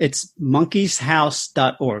 Mm-hmm. It's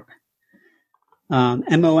monkeyshouse.org.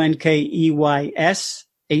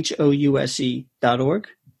 monkeyshouse.org.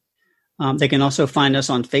 They can also find us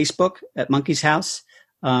on Facebook at Monkey's House.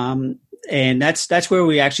 And that's where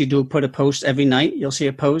we actually do put a post every night. You'll see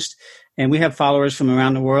a post, and we have followers from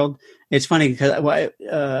around the world. It's funny because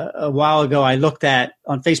a while ago I looked at,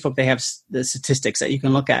 on Facebook, they have the statistics that you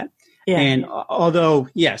can look at. Yeah. And although,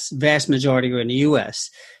 yes, vast majority are in the U.S.,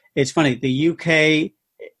 it's funny, the UK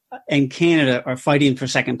and Canada are fighting for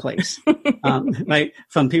second place, right,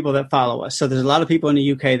 from people that follow us. So there's a lot of people in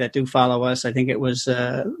the UK that do follow us. I think it was,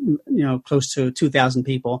 close to 2,000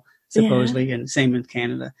 people, supposedly, and same in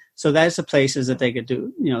Canada. So that's the places that they could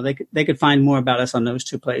do. They could find more about us on those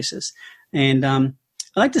two places. And I'd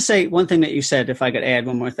like to say one thing that you said, if I could add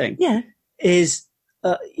one more thing, is,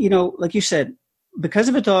 like you said, because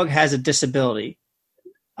if a dog has a disability,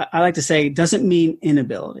 I like to say, doesn't mean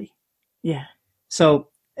inability. Yeah. So,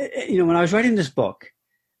 when I was writing this book,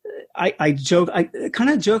 I kind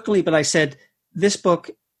of jokingly, but I said, this book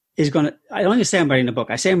is going to, I don't even say I'm writing a book.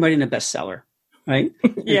 I say I'm writing a bestseller, right?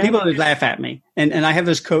 And people would laugh at me. And I have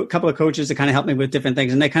this couple of coaches that kind of help me with different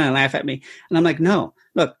things, and they kind of laugh at me. And I'm like, no,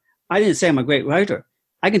 look, I didn't say I'm a great writer.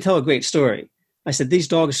 I can tell a great story. I said, these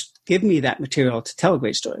dogs give me that material to tell a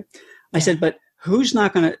great story. I said, but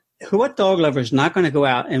what dog lover is not going to go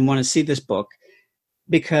out and want to see this book?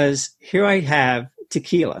 Because here I have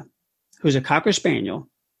Tequila, who's a Cocker Spaniel,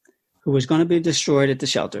 who was going to be destroyed at the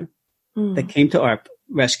shelter, that came to our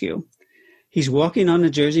rescue. He's walking on the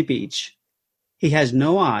Jersey beach. He has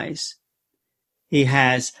no eyes. He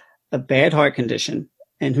has a bad heart condition,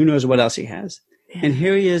 and who knows what else he has. Yeah. And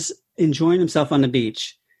here he is enjoying himself on the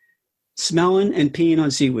beach, smelling and peeing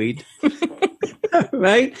on seaweed.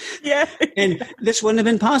 Right? Yeah. And this wouldn't have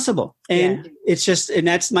been possible. And it's just, and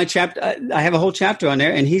that's my chapter. I have a whole chapter on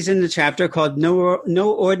there, and he's in the chapter called No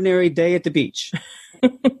Ordinary Day at the Beach.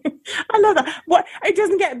 I love that. What, it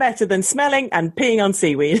doesn't get better than smelling and peeing on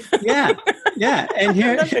seaweed. Yeah. And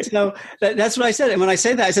here, so that's what I said. And when I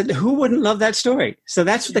say that, I said, who wouldn't love that story? So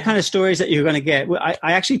that's the kind of stories that you're going to get. I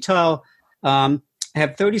actually tell, I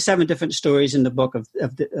have 37 different stories in the book of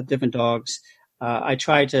different dogs. I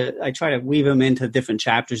try to weave them into different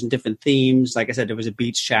chapters and different themes. Like I said, there was a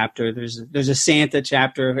beach chapter. There's a Santa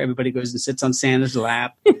chapter. Everybody goes and sits on Santa's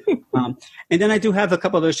lap. And then I do have a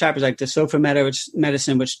couple of those chapters, like the Sofa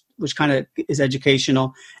Medicine, which kind of is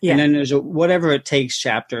educational. Yeah. And then there's a Whatever It Takes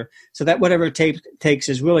chapter. So that Whatever It Takes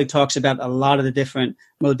is really talks about a lot of the different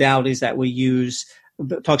modalities that we use.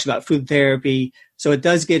 Talks about food therapy. So it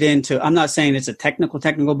does get into, I'm not saying it's a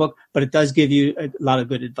technical book, but it does give you a lot of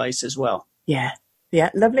good advice as well. Yeah,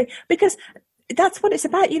 lovely. Because that's what it's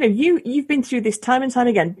about. You know, you've been through this time and time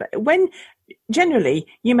again. But when generally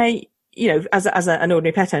you may, you know, as an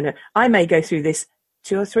ordinary pet owner, I may go through this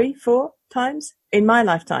 2 or 3, 4 times in my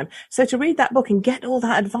lifetime. So to read that book and get all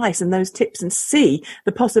that advice and those tips and see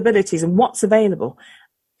the possibilities and what's available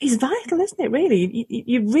is vital, isn't it? Really,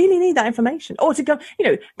 you really need that information. Or to go, you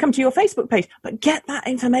know, come to your Facebook page, but get that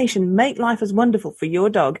information. Make life as wonderful for your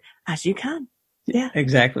dog as you can. Yeah,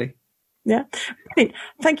 exactly. Yeah.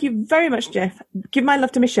 Thank you very much, Jeff. Give my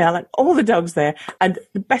love to Michelle and all the dogs there, and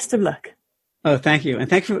the best of luck. Oh, thank you. And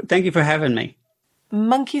thank you for having me.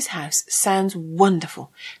 Monkey's House sounds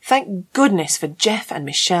wonderful. Thank goodness for Jeff and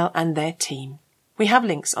Michelle and their team. We have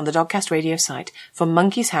links on the Dogcast Radio site for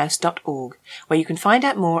monkeyshouse.org, where you can find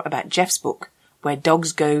out more about Jeff's book, Where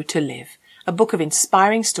Dogs Go to Live, a book of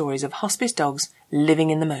inspiring stories of hospice dogs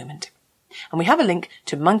living in the moment. And we have a link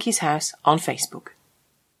to Monkey's House on Facebook.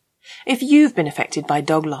 If you've been affected by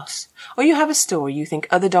dog loss, or you have a story you think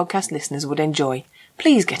other Dogcast listeners would enjoy,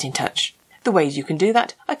 please get in touch. The ways you can do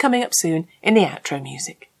that are coming up soon in the outro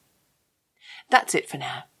music. That's it for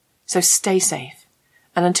now, so stay safe,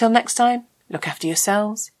 and until next time, look after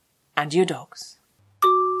yourselves and your dogs.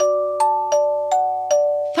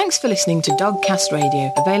 Thanks for listening to Dogcast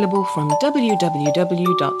Radio, available from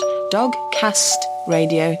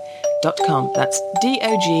www.dogcastradio.com. That's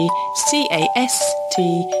DOGCAST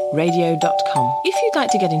radio.com. If you'd like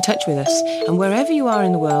to get in touch with us, and wherever you are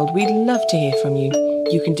in the world, we'd love to hear from you.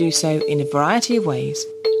 You can do so in a variety of ways.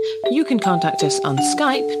 You can contact us on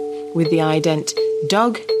Skype with the ident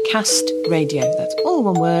Dogcast Radio. That's all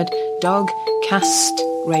one word, Dogcast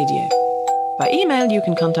Radio. By email, you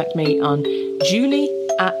can contact me on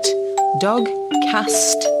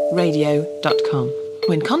julie@dogcastradio.com.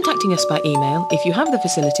 When contacting us by email, if you have the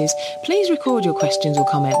facilities, please record your questions or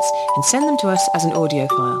comments and send them to us as an audio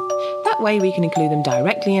file. That way we can include them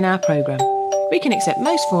directly in our programme. We can accept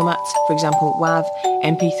most formats, for example WAV,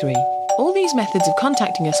 MP3. All these methods of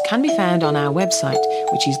contacting us can be found on our website,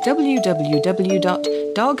 which is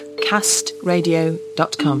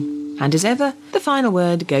www.dogcastradio.com. And as ever, the final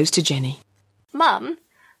word goes to Jenny. Mum,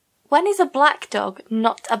 when is a black dog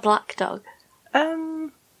not a black dog?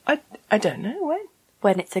 I don't know when.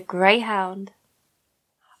 When it's a greyhound.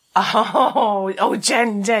 Oh,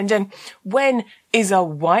 Jen. When is a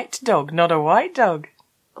white dog not a white dog?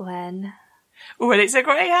 When it's a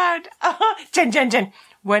greyhound. Jen.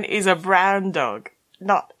 When is a brown dog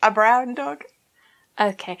not a brown dog?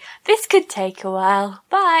 Okay, this could take a while.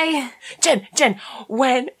 Bye. Jen,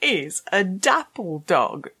 when is a dapple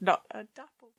dog not a dapple?